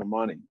making a ton of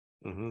money."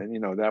 And he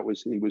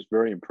was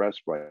very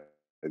impressed by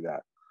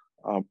that.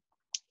 But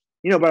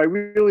I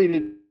really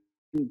didn't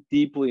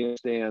deeply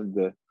understand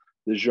the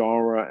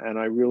genre, and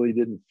I really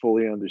didn't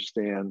fully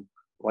understand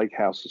like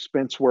how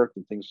suspense worked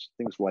and things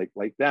like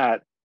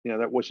that.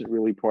 That wasn't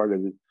really part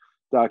of the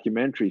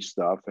documentary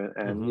stuff.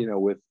 And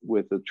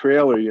with the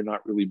trailer, you're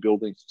not really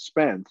building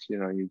suspense.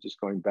 You're just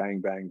going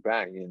bang, bang,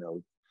 bang.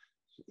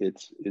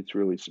 It's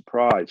really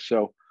surprise.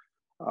 So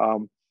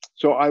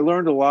I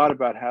learned a lot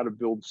about how to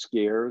build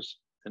scares.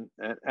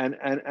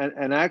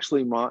 And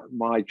actually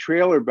my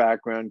trailer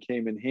background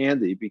came in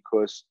handy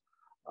because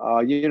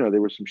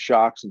there were some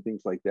shocks and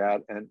things like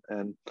that,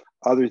 and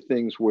other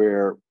things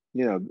where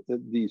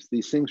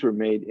these things were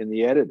made in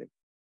the editing.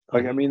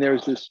 Like, I mean,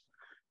 there's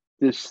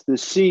this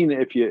scene,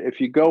 if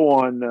you go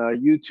on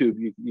YouTube,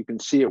 you can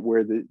see it,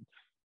 where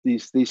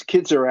these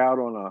kids are out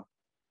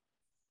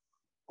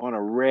on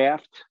a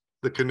raft.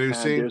 The canoe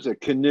scene. There's a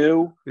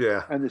canoe.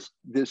 Yeah. And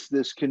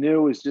this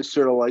canoe is just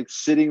sort of like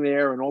sitting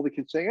there, and all the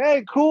kids saying,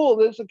 "Hey, cool,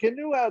 there's a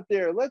canoe out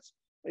there. Let's,"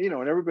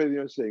 and everybody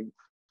saying,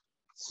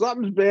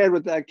 "Something's bad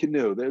with that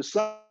canoe. There's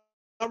something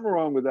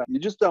wrong with that." You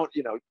just don't,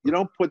 you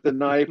don't put the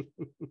knife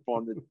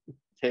on the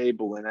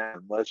table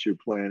unless you're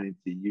planning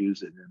to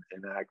use it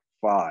in Act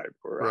 5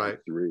 or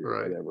Act 3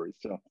 or whatever.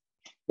 So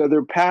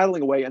they're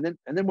paddling away, and then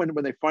when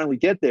they finally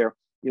get there,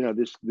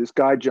 this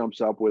guy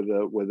jumps up with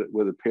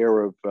a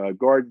pair of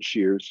garden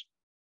shears,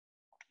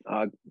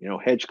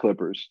 hedge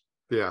clippers.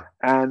 Yeah.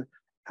 And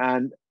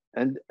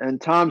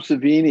Tom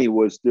Savini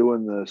was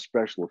doing the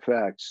special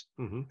effects,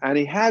 and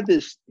he had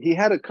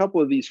a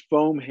couple of these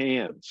foam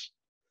hands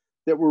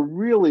that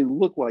really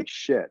looked like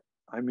shit.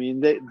 I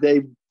mean,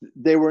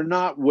 they were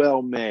not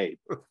well made.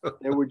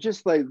 They were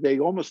just like, they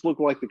almost looked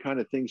like the kind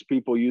of things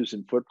people use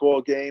in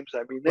football games.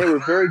 I mean, they were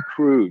very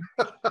crude,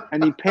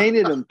 and he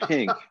painted them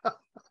pink.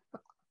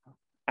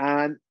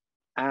 And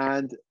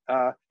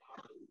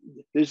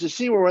there's a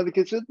scene where one of the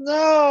kids says,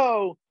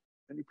 "No,"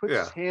 and he puts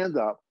his hand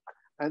up,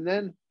 and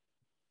then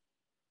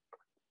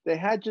they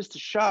had just a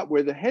shot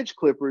where the hedge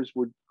clippers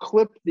would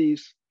clip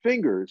these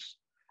fingers,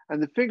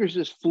 and the fingers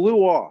just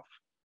flew off.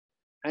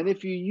 And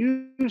if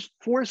you used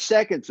 4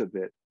 seconds of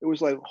it, it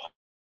was like,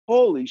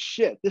 holy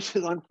shit, this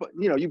is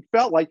you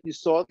felt like you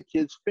saw the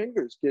kid's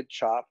fingers get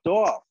chopped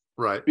off.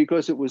 Right.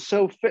 Because it was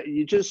so fit.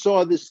 You just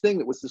saw this thing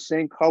that was the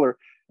same color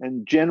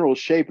and general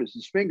shape as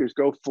his fingers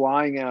go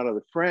flying out of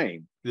the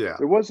frame. Yeah.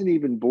 There wasn't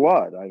even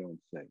blood, I don't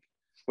think.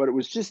 But it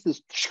was just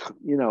this,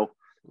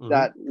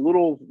 that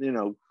little,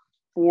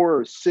 4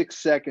 or 6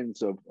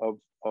 seconds of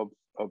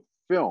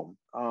film.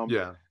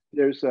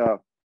 There's a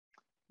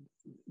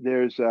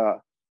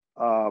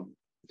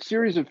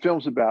series of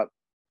films about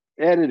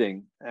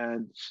editing,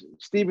 and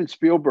Steven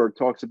Spielberg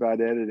talks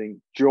about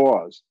editing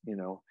Jaws,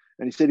 and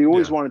he said he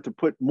always wanted to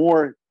put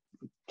more.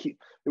 It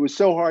was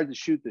so hard to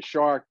shoot the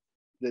shark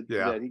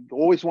that he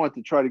always wanted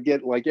to try to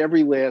get like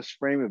every last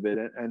frame of it.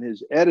 And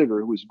his editor,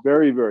 who was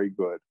very, very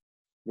good,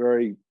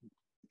 very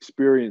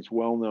experienced,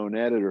 well-known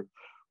editor,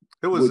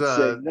 it was would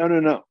say,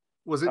 no.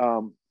 Was it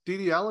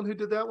Dede Allen who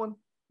did that one?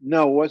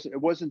 No, it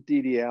wasn't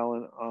Dede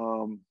Allen.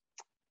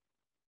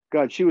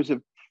 God, she was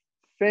a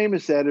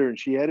famous editor, and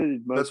she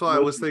edited most. That's why I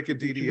was thinking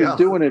Dede Allen. She's been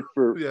doing it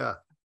for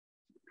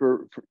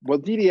Well,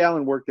 Dede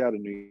Allen worked out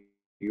in New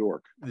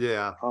York.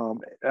 Yeah.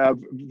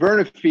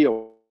 Verna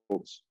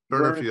Fields.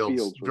 Verna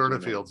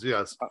Fields.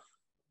 Yes.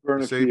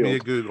 Verna Save Fields. me a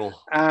Google.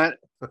 And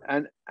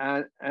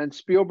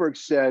Spielberg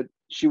said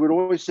she would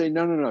always say,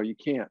 no, you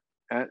can't.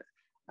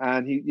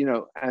 And he,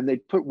 and they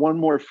put one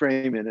more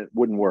frame in, it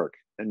wouldn't work.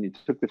 And you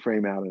took the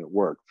frame out and it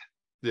worked.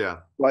 Yeah.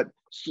 But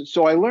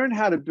so I learned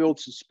how to build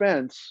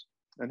suspense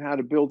and how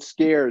to build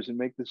scares and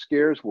make the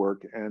scares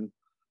work. And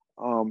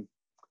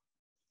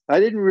I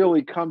didn't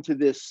really come to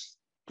this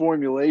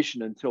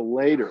formulation until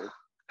later.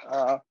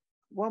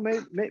 Well,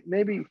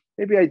 maybe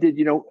I did.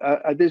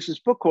 There's this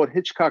book called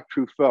Hitchcock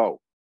Truffaut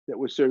that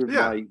was sort of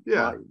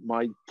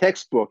my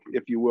textbook,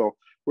 if you will,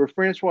 where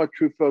Francois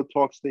Truffaut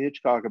talks to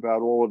Hitchcock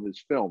about all of his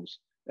films,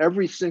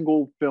 every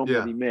single film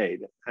that he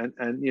made, and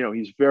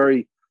he's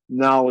very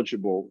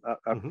knowledgeable.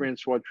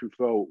 Francois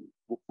Truffaut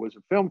was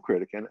a film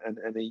critic and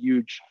a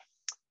huge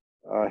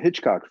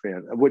Hitchcock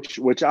fan,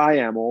 which I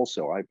am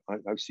also.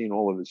 I've seen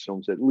all of his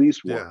films at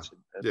least once,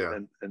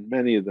 and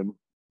many of them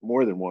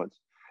more than once.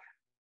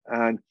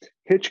 And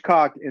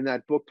Hitchcock in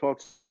that book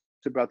talks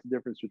about the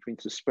difference between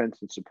suspense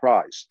and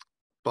surprise.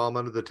 Bomb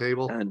under the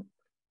table. And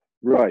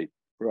right.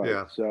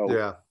 Yeah. So,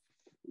 yeah.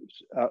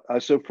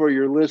 So for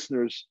your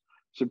listeners,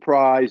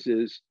 surprise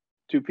is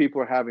two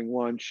people are having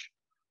lunch.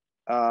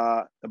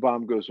 A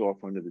bomb goes off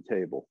under the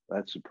table.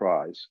 That's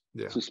surprise.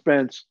 Yeah.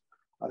 Suspense,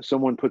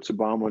 someone puts a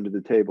bomb under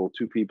the table.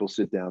 Two people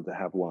sit down to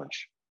have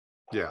lunch.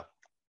 Yeah.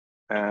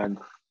 And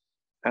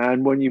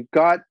when you've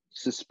got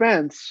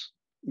suspense,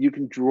 you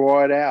can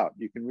draw it out.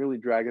 You can really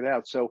drag it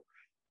out. So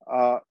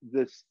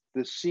the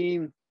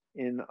scene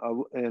in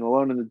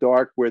Alone in the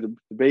Dark where the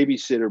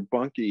babysitter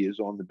Bunky is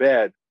on the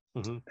bed,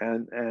 mm-hmm.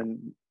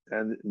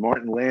 and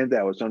Martin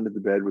Landau is under the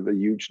bed with a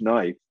huge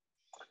knife,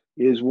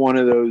 is one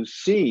of those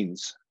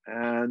scenes.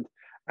 And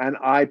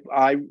I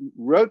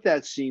wrote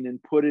that scene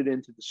and put it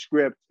into the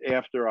script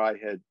after I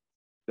had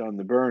done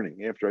the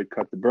burning, after I'd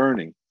cut the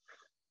burning.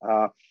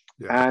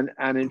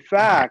 And in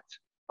fact,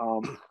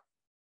 so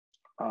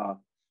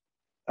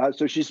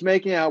she's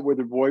making out with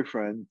her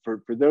boyfriend.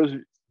 For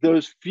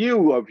those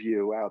few of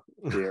you out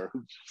there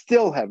who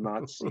still have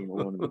not seen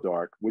Alone in the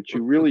Dark, which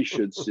you really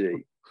should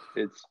see.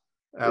 It's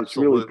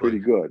really pretty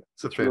good.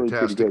 It's a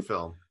fantastic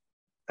film.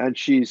 And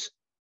she's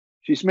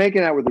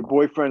making out with her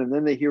boyfriend, and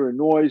then they hear a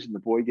noise, and the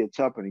boy gets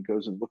up and he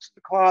goes and looks in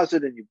the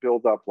closet, and you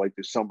build up like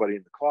there's somebody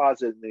in the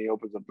closet, and then he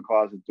opens up the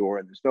closet door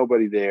and there's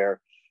nobody there.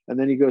 And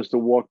then he goes to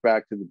walk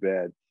back to the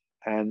bed,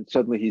 and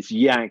suddenly he's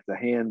yanked. The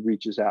hand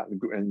reaches out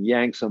and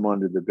yanks him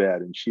under the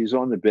bed, and she's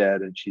on the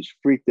bed and she's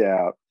freaked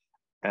out,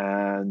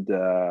 and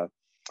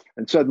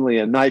suddenly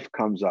a knife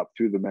comes up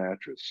through the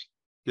mattress.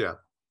 Yeah.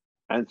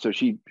 And so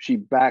she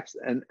backs,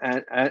 and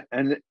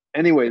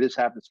anyway, this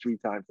happens 3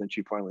 times. Then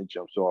she finally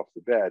jumps off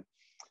the bed.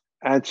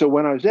 And so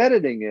when I was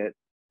editing it,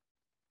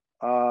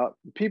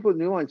 people at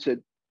New Line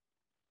said,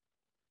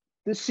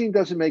 this scene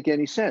doesn't make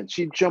any sense.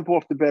 She'd jump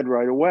off the bed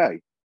right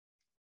away.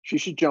 She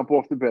should jump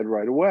off the bed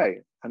right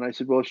away. And I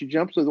said, well, if she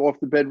jumps off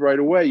the bed right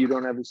away, you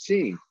don't have a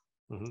scene.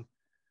 Mm-hmm.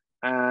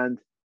 And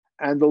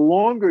the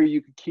longer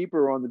you could keep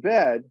her on the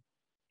bed,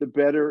 the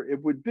better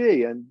it would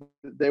be. And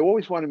they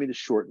always wanted me to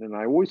shorten, and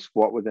I always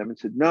fought with them and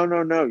said,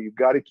 no, you've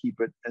got to keep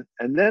it.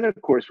 And then, of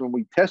course, when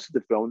we tested the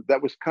film,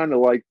 that was kind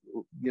of like,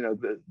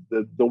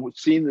 the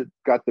scene that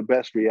got the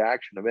best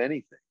reaction of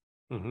anything,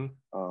 mm-hmm.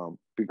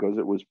 Because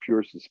it was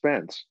pure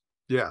suspense.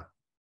 Yeah.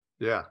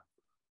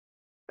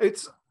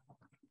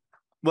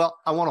 Well,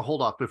 I want to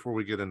hold off before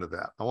we get into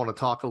that. I want to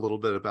talk a little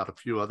bit about a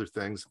few other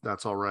things.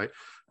 That's all right.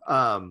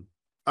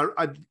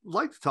 I'd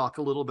like to talk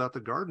a little about The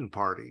Garden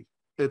Party.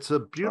 It's a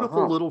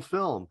beautiful little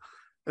film.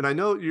 And I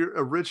know you're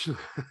originally,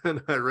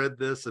 and I read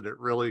this and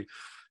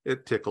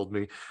it tickled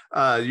me.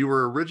 You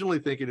were originally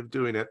thinking of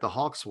doing it, The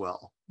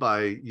Hawkswell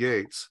by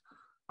Yates.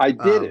 I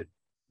did it.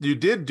 You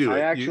did do it.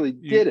 I actually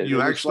did it.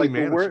 You actually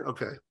managed.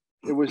 Okay.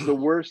 It was the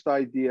worst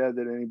idea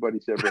that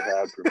anybody's ever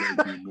had for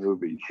making a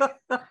movie.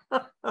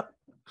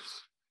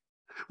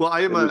 Well,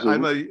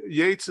 I'm a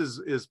Yates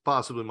is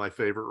possibly my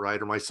favorite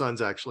writer. My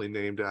son's actually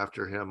named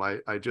after him. I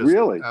just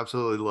really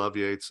absolutely love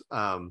Yates.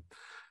 And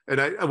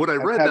when I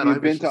read have that,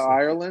 you been to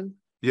Ireland?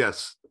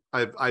 Yes,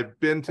 I've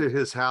been to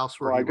his house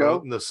where he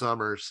wrote in the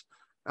summers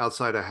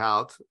outside of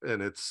Hout,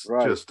 and it's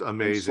just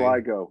amazing.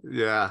 Sligo.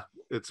 Yeah,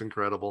 it's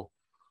incredible.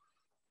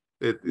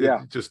 It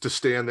just to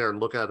stand there and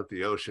look out at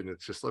the ocean,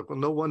 it's just like, well,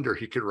 no wonder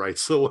he could write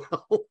so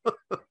well.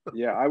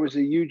 Yeah, I was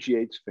a huge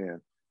Yates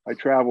fan. I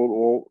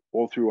traveled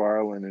all through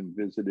Ireland and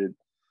visited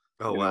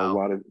a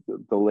lot of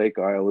the Lake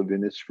Isle of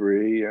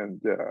Innisfree and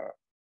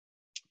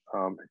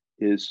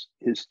his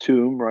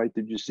tomb, right?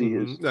 Did you see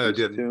his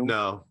tomb?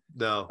 No.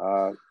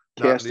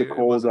 Cast a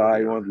cold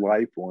eye on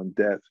life, on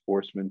death,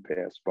 horsemen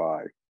pass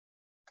by.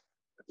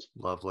 It's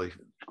lovely.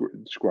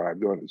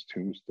 Inscribed on his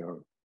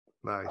tombstone.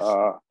 Nice.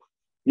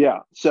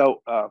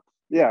 So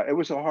it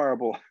was a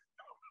horrible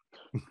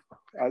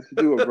to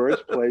do a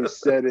verse play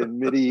set in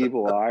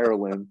medieval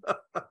Ireland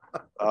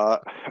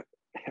at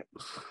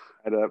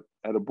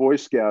a Boy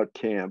Scout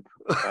camp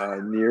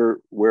near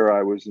where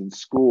I was in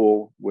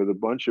school with a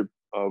bunch of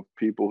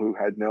people who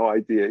had no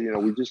idea.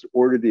 We just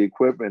ordered the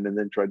equipment and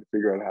then tried to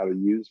figure out how to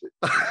use it.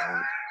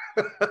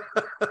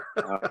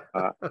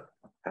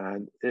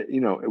 And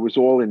it was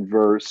all in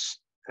verse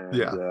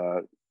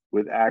and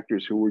with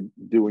actors who were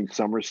doing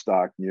summer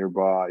stock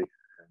nearby.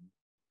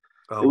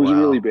 It was a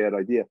really bad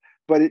idea.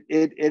 But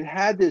it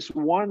had this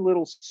one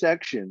little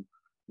section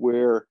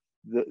where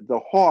the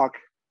hawk,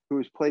 who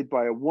was played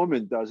by a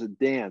woman, does a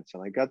dance.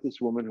 And I got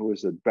this woman who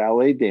was a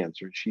ballet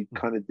dancer, and she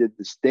kind of did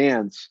this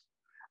dance.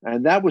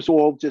 And that was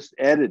all just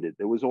edited.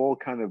 It was all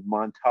kind of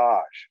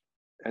montage.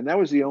 And that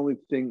was the only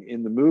thing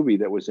in the movie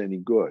that was any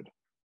good,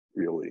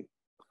 really.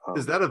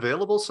 Is that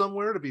available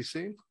somewhere to be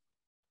seen?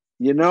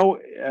 I have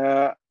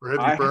a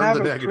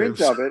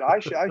print of it. I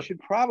should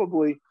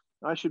probably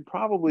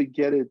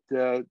get it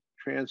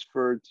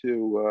transferred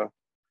to.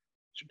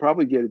 Should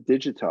probably get it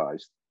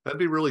digitized. That'd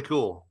be really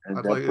cool.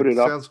 And put it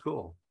up. Sounds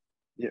cool.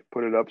 Yeah,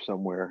 put it up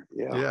somewhere.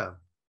 Yeah.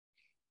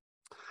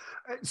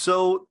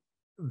 So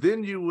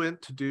then you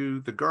went to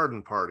do The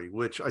Garden Party,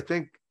 which I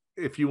think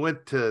if you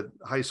went to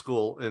high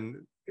school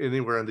and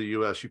anywhere in the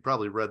US, you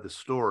probably read the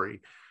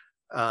story.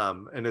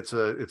 And it's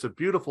a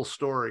beautiful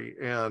story.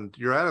 And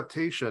your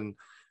adaptation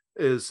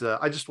is,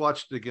 I just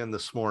watched it again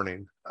this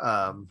morning.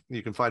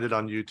 You can find it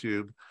on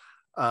YouTube.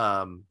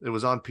 It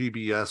was on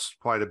PBS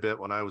quite a bit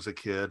when I was a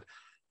kid.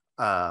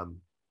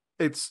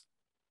 It's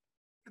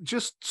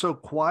just so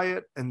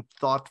quiet and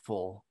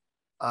thoughtful.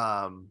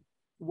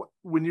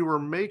 When you were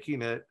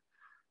making it,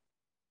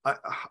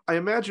 I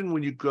imagine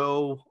when you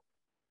go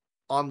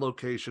on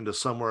location to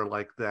somewhere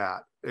like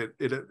that,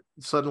 it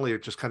suddenly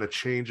it just kind of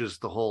changes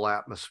the whole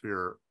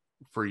atmosphere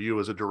for you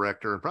as a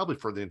director and probably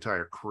for the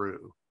entire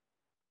crew.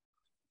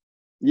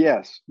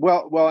 Yes.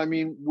 Well, I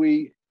mean,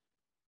 we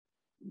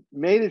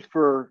made it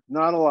for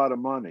not a lot of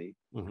money,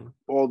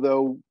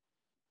 although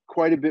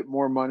quite a bit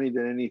more money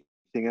than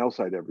anything else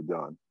I'd ever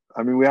done.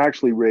 I mean, we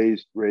actually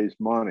raised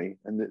money,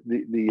 and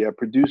the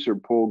producer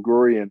Paul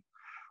Gurian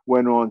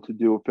went on to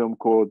do a film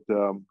called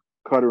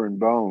Cutter and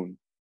Bone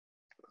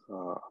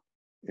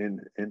in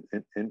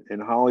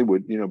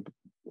Hollywood. You know,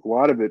 a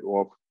lot of it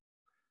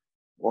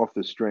off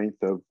the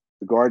strength of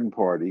The Garden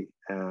Party,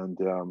 and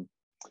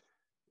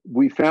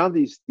we found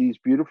these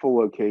beautiful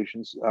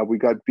locations. We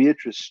got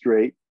Beatrice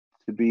Straight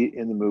to be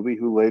in the movie,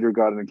 who later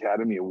got an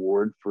Academy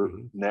Award for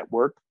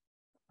Network.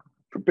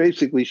 For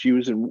basically, she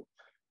was in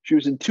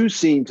 2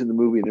 scenes in the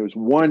movie, and there was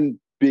one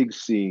big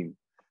scene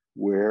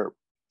where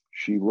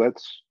she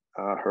lets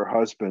her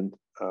husband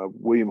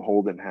William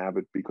Holden have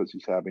it because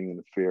he's having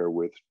an affair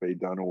with Faye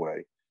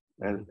Dunaway,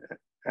 and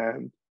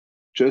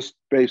just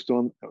based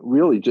on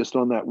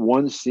that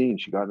one scene,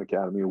 she got an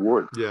Academy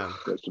Award. Yeah,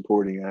 for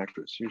supporting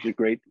actress. She's a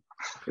great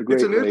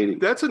lady.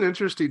 That's an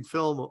interesting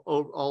film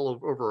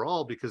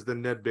overall, because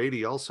then Ned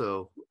Beatty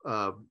also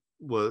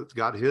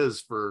got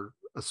his for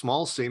a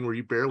small scene where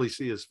you barely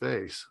see his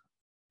face.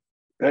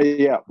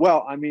 Yeah.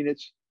 Well, I mean,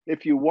 it's,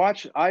 if you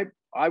watch, I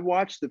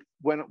watched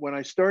when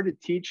I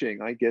started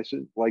teaching, I guess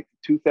in like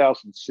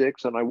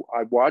 2006, and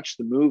I watched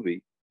the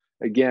movie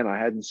again. I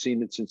hadn't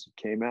seen it since it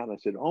came out. And I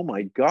said, "Oh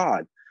my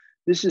God,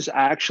 this is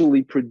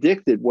actually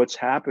predicted what's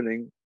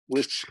happening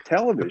with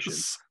television,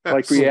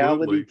 like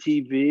reality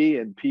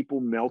TV and people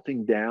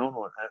melting down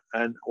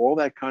and all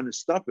that kind of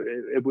stuff."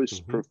 It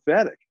was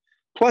prophetic.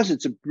 Plus,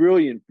 it's a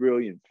brilliant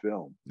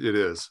film. It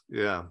is,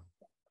 yeah.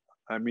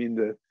 I mean,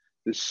 the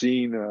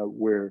scene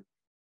where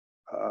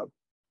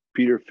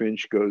Peter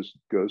Finch goes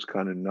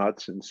kind of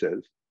nuts and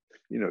says,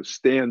 you know,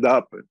 "Stand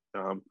up,"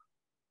 and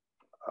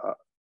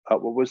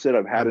what was it?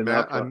 I've had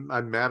enough.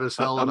 I'm mad as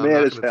hell. I'm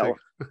mad as hell.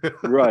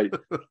 Right.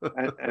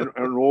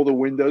 And all the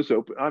windows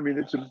open. I mean,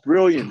 it's a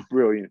brilliant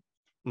film.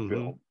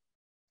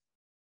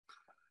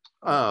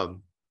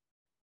 Well,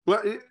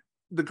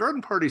 The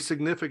Garden Party is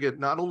significant.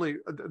 Not only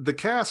the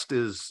cast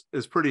is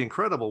pretty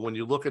incredible when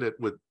you look at it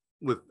with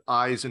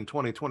eyes in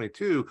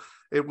 2022.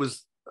 It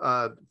was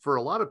for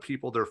a lot of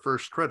people their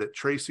first credit.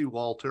 Tracy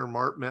Walter,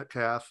 Mark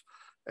Metcalf,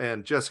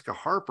 and Jessica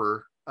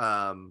Harper.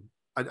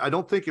 I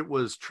don't think it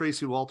was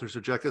Tracy Walters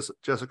or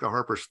Jessica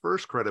Harper's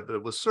first credit, but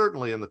it was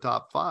certainly in the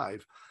top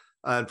 5.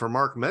 And for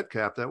Mark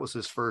Metcalf, that was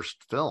his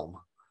first film.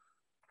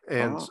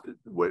 And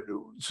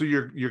so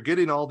you're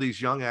getting all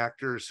these young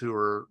actors who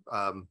are,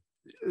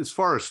 as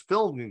far as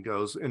filming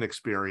goes,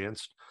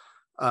 inexperienced.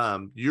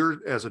 You're,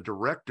 as a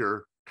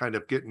director, kind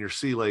of getting your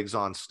sea legs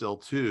on still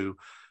too.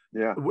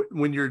 Yeah.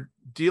 When you're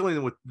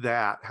dealing with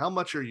that, how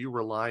much are you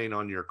relying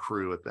on your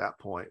crew at that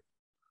point?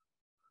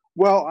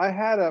 Well, I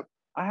had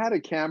a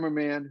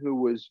cameraman who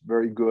was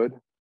very good,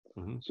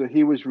 so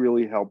he was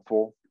really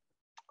helpful.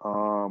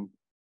 I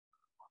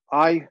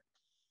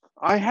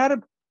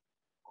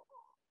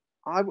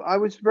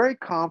was very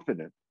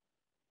confident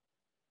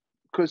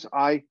because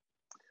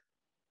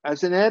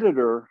as an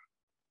editor,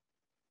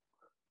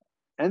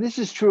 and this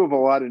is true of a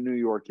lot of New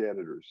York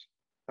editors.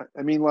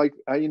 I mean, like,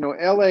 you know,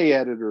 LA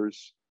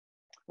editors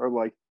are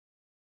like,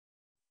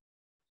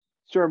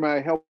 "Sir, may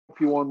I help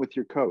you on with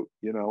your coat?"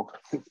 You know,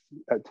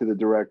 to the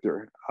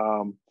director.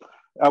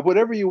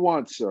 "Whatever you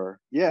want, sir."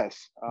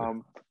 "Yes."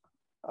 You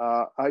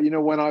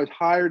know, when I was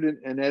hired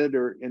an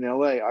editor in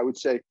LA, I would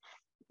say,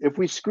 if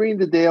we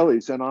screened the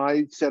dailies and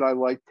I said I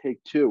like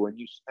take 2, and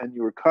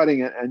you were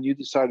cutting it and you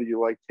decided you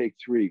like take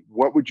 3,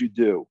 what would you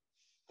do?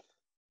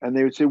 And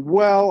they would say,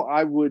 "Well,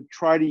 I would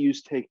try to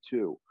use take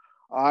 2.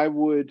 I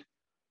would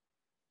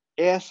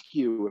ask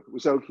you if it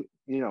was okay."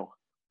 You know,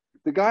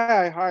 the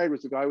guy I hired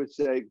was the guy who would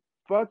say,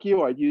 "Fuck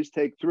you, I'd use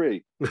take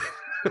 3.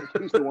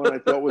 He's the one I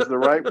thought was the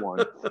right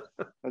one.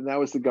 And that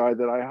was the guy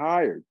that I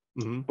hired.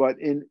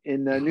 But in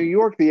New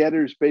York, the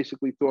editors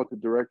basically thought the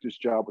director's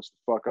job was to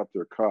fuck up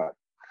their cut.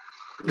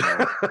 You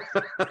know?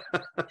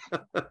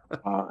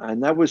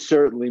 And that was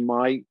certainly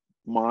my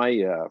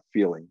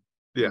feeling.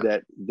 Yeah.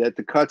 That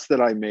the cuts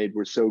that I made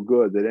were so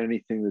good that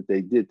anything that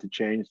they did to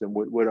change them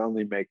would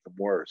only make them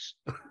worse.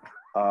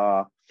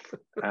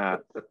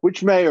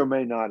 Which may or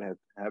may not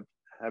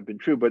have been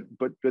true, but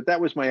that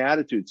was my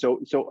attitude.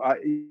 So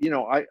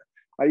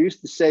I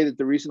used to say that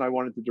the reason I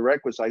wanted to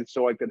direct was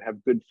so I could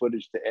have good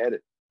footage to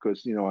edit,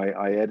 because you know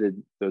I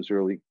edited those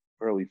early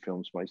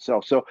films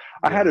myself. So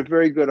I had a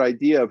very good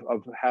idea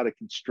of how to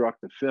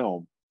construct a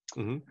film.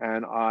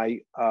 and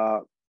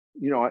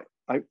you know,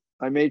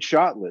 I made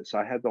shot lists.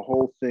 I had the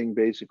whole thing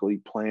basically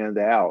planned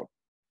out,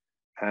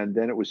 and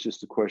then it was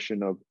just a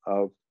question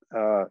of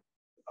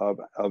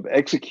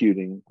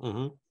executing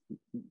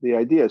the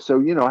idea. So,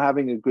 you know,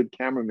 having a good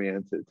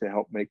cameraman to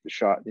help make the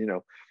shot, you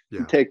know,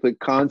 take the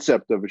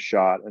concept of a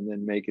shot and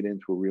then make it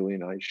into a really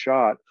nice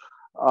shot.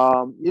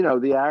 You know,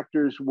 the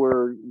actors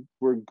were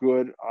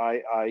good.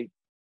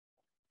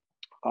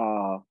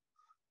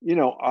 You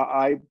know,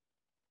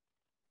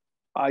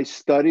 I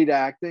studied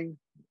acting,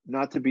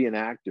 not to be an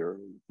actor.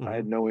 I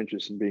had no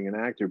interest in being an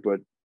actor, but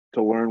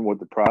to learn what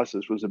the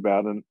process was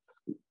about. And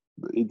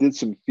I did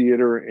some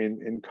theater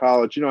in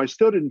college. You know, I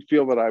still didn't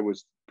feel that I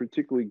was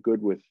particularly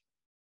good with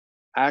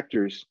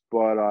actors,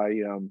 but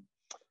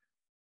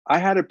I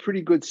had a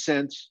pretty good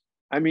sense.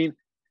 I mean,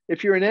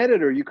 if you're an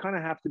editor, you kind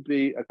of have to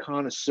be a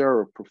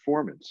connoisseur of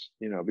performance,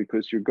 you know,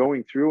 because you're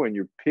going through and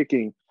you're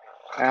picking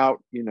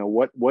out, you know,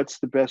 what's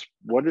the best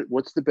performance.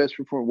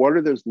 What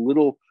are those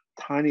little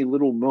tiny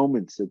little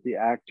moments that the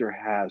actor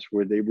has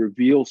where they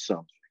reveal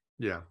something?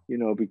 Yeah, you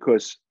know,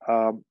 because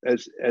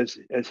as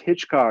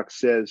Hitchcock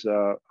says,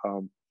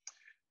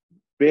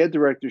 bad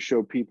directors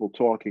show people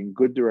talking,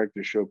 good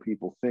directors show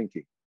people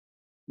thinking.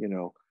 You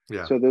know,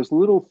 so there's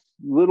little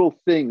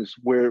things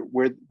where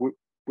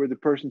the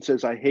person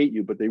says I hate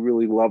you, but they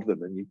really love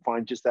them, and you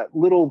find just that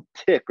little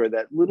tick or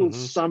that little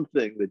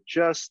something that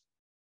just,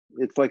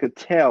 it's like a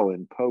tail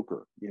in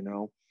poker, you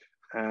know,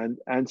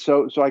 and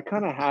so I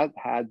kind of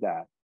had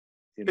that,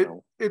 you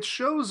know. It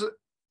shows,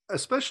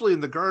 especially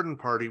in the garden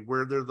party,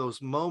 where there are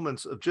those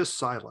moments of just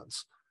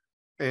silence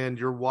and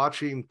you're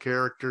watching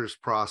characters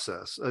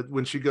process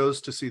when she goes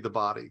to see the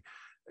body,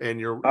 and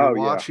you're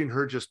watching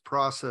her just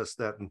process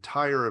that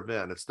entire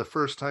event. It's the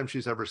first time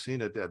she's ever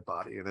seen a dead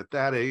body. And at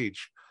that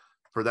age,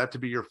 for that to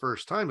be your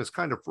first time is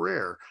kind of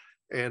rare.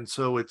 And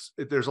so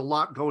there's a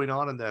lot going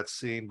on in that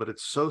scene, but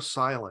it's so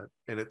silent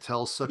and it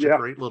tells such a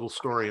great little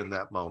story in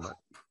that moment.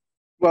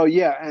 Well,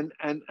 yeah.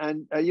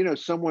 And you know,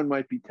 someone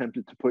might be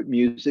tempted to put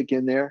music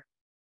in there.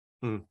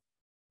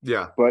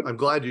 Yeah, but I'm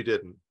glad you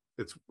didn't.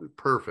 It's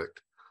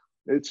perfect.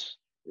 It's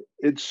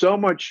so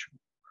much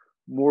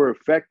more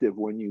effective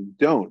when you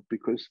don't,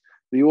 because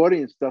the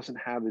audience doesn't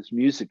have this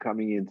music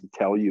coming in to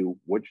tell you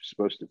what you're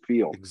supposed to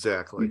feel.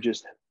 Exactly.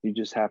 You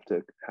just have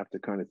to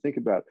kind of think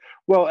about it.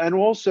 Well, and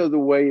also the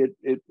way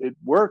it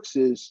works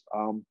is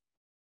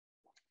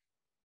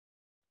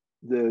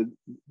the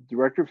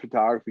director of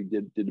photography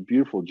did a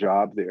beautiful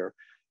job there,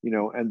 you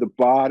know, and the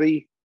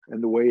body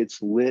and the way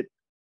it's lit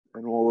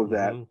and all of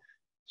that.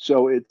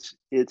 So it's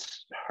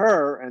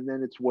her, and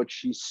then it's what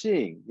she's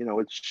seeing. You know,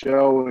 it's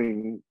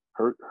showing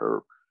her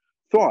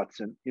thoughts,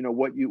 and you know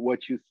what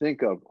you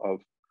think of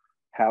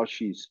how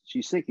she's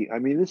thinking. I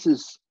mean, this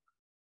is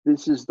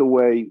the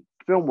way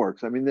film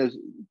works. I mean, there's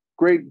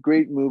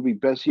great movie,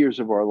 Best Years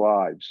of Our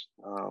Lives,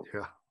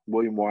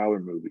 William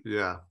Wyler movie.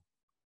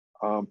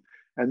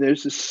 And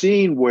there's a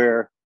scene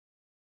where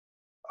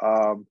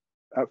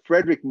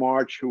Frederick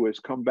March, who has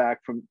come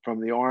back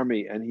from the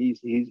army, and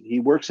he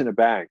works in a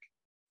bank.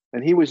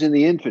 And he was in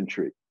the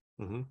infantry.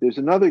 There's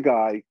another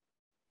guy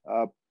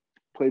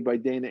played by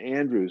Dana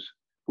Andrews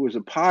who was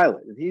a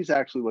pilot, and he's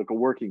actually like a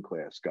working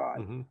class guy,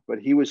 but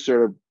he was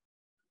sort of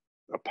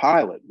a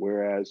pilot,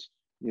 whereas,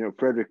 you know,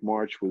 Frederick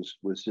March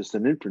was just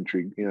an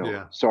infantry, you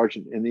know,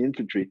 sergeant in the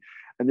infantry.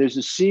 And there's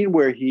a scene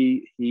where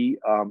he's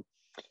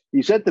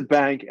at the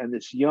bank, and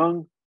this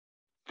young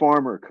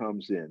farmer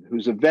comes in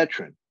who's a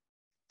veteran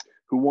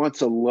who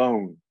wants a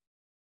loan,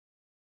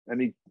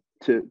 and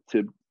to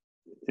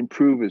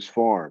improve his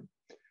farm,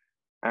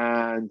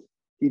 and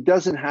he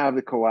doesn't have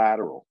the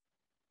collateral,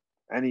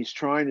 and he's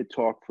trying to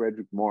talk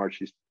Frederick March,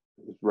 he's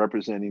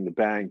representing the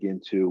bank,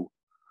 into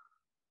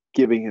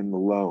giving him the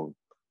loan.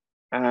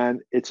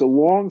 And it's a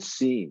long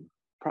scene,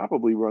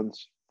 probably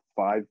runs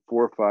 4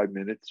 or 5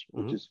 minutes,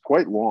 which is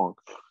quite long,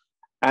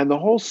 and the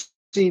whole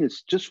scene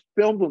is just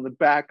filmed on the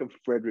back of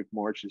Frederick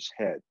March's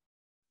head.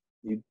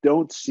 You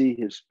don't see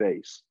his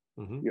face.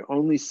 You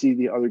only see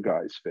the other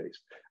guy's face,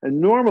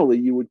 and normally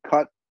you would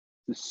cut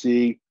to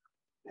see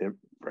him,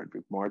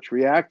 Frederick March,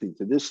 reacting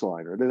to this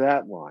line or to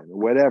that line or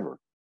whatever.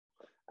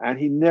 And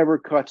he never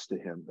cuts to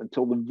him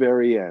until the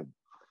very end.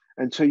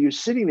 And so you're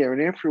sitting there,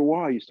 and after a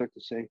while you start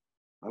to say,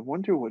 I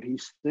wonder what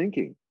he's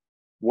thinking.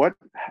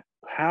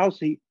 How's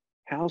he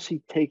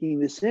taking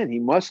this in? He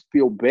must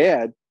feel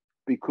bad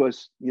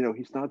because, you know,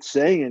 he's not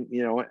saying,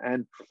 you know,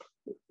 and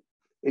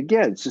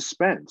again,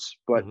 suspense,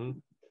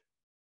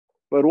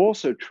 but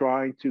also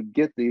trying to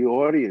get the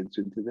audience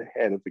into the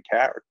head of the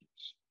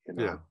characters, you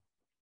know.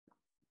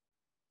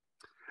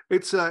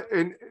 It's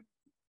and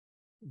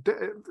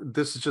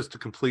this is just a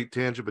complete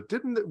tangent, but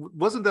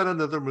wasn't that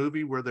another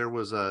movie where there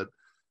was a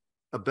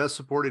Best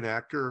Supporting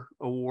Actor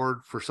award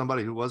for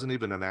somebody who wasn't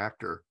even an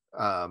actor?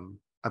 I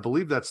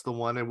believe that's the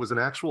one. It was an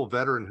actual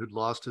veteran who'd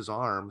lost his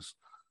arms.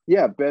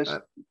 Yeah,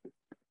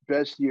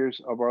 Best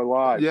Years of Our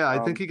Lives. Yeah, I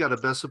think he got a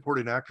Best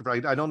Supporting Actor.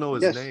 I don't know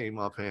his name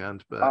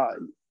offhand, but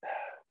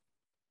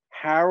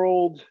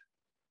Harold.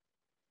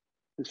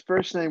 His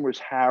first name was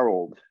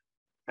Harold,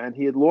 and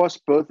he had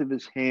lost both of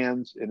his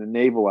hands in a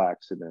naval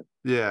accident.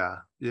 Yeah.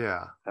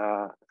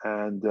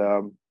 And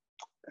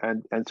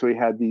so he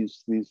had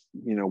these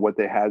what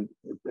they had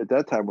at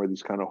that time were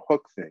these kind of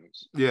hook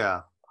things.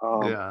 Yeah.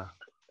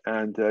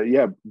 And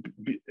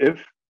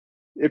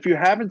if you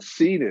haven't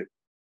seen it,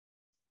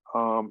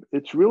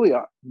 it's really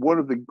one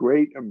of the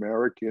great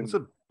American. It's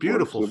a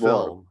beautiful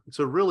film. It's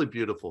a really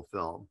beautiful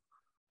film.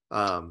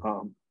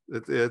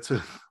 It's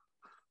a.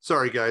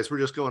 Sorry, guys, we're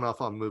just going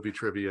off on movie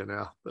trivia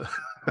now.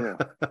 Yeah,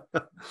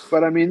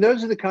 but I mean,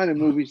 those are the kind of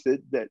movies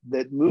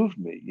that moved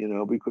me,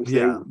 because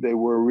they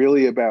were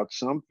really about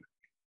something.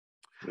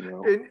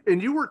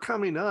 And you were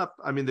coming up.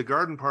 I mean, The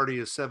Garden Party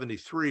is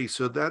 73,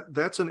 so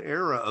that's an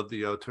era of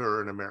the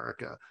auteur in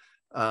America.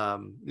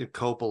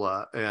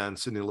 Coppola and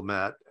Sidney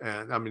Lumet,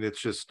 and I mean,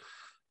 it's just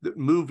the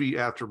movie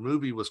after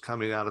movie was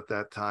coming out at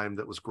that time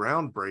that was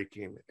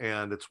groundbreaking,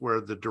 and it's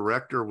where the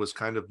director was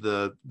kind of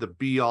the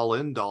be all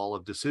end all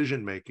of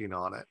decision making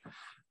on it.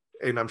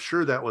 And I'm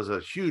sure that was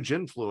a huge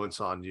influence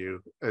on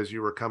you as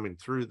you were coming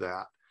through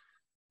that.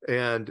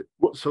 And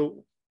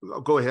so,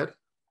 go ahead.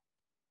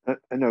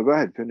 No, go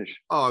ahead, finish.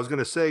 Oh, I was going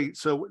to say,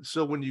 so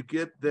when you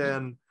get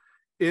then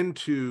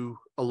into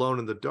Alone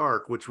in the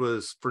Dark, which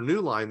was for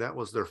New Line, that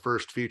was their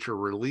first feature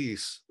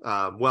release.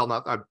 Well,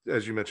 not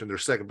as you mentioned, their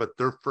second, but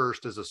their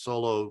first as a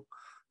solo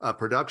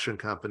production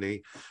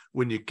company.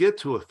 When you get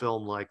to a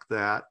film like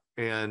that,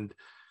 and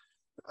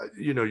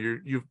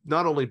you've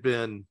not only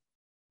been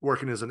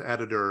working as an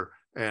editor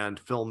and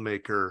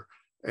filmmaker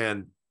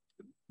and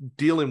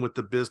dealing with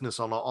the business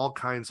on all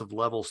kinds of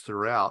levels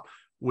throughout.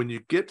 When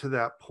you get to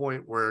that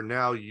point where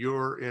now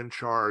you're in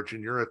charge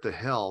and you're at the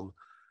helm,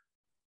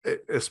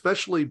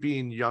 especially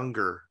being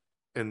younger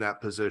in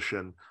that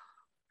position,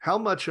 how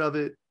much of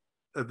it,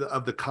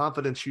 of the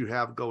confidence you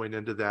have going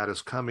into that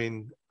is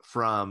coming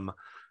from,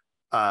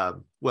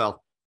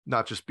 well,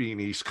 not just being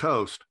East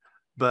Coast,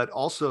 but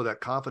also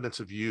that confidence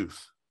of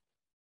youth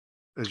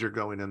as you're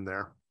going in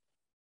there?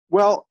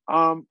 Well,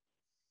 I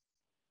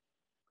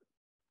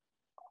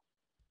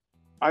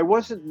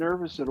wasn't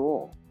nervous at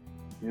all,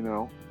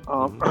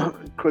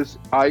 because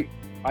I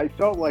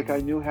felt like I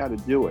knew how to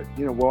do it.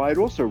 Well, I'd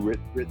also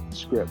written the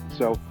script,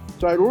 so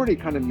I'd already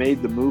kind of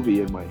made the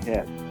movie in my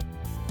head.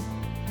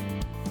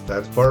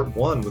 That's part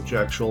one with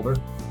Jack Sholder.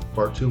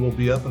 Part two will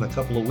be up in a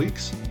couple of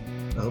weeks.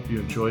 I hope you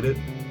enjoyed it.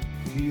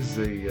 He's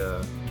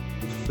a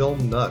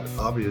film nut,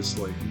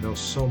 obviously. He knows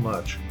so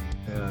much,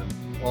 and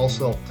all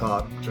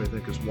self-taught, which I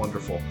think is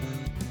wonderful.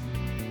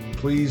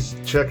 Please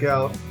check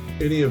out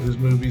any of his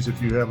movies if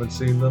you haven't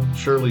seen them.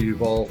 Surely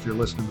you've all, if you're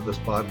listening to this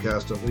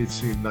podcast, at least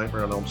seen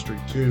Nightmare on Elm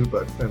Street 2,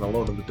 and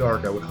Alone in the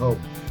Dark, I would hope.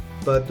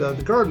 But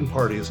The Garden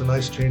Party is a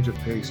nice change of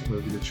pace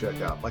movie to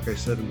check out. Like I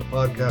said in the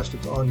podcast,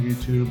 it's on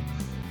YouTube.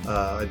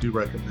 I do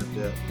recommend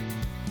it.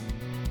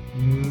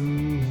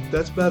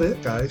 That's about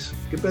it, guys.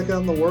 Get back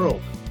out in the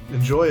world.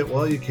 Enjoy it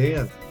while you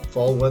can.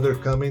 Fall weather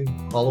coming.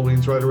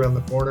 Halloween's right around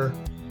the corner.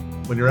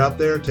 When you're out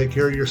there, take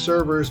care of your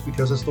servers,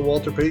 because it's the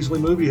Walter Paisley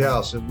Movie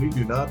House, and we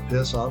do not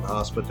piss on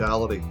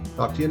hospitality.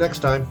 Talk to you next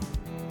time.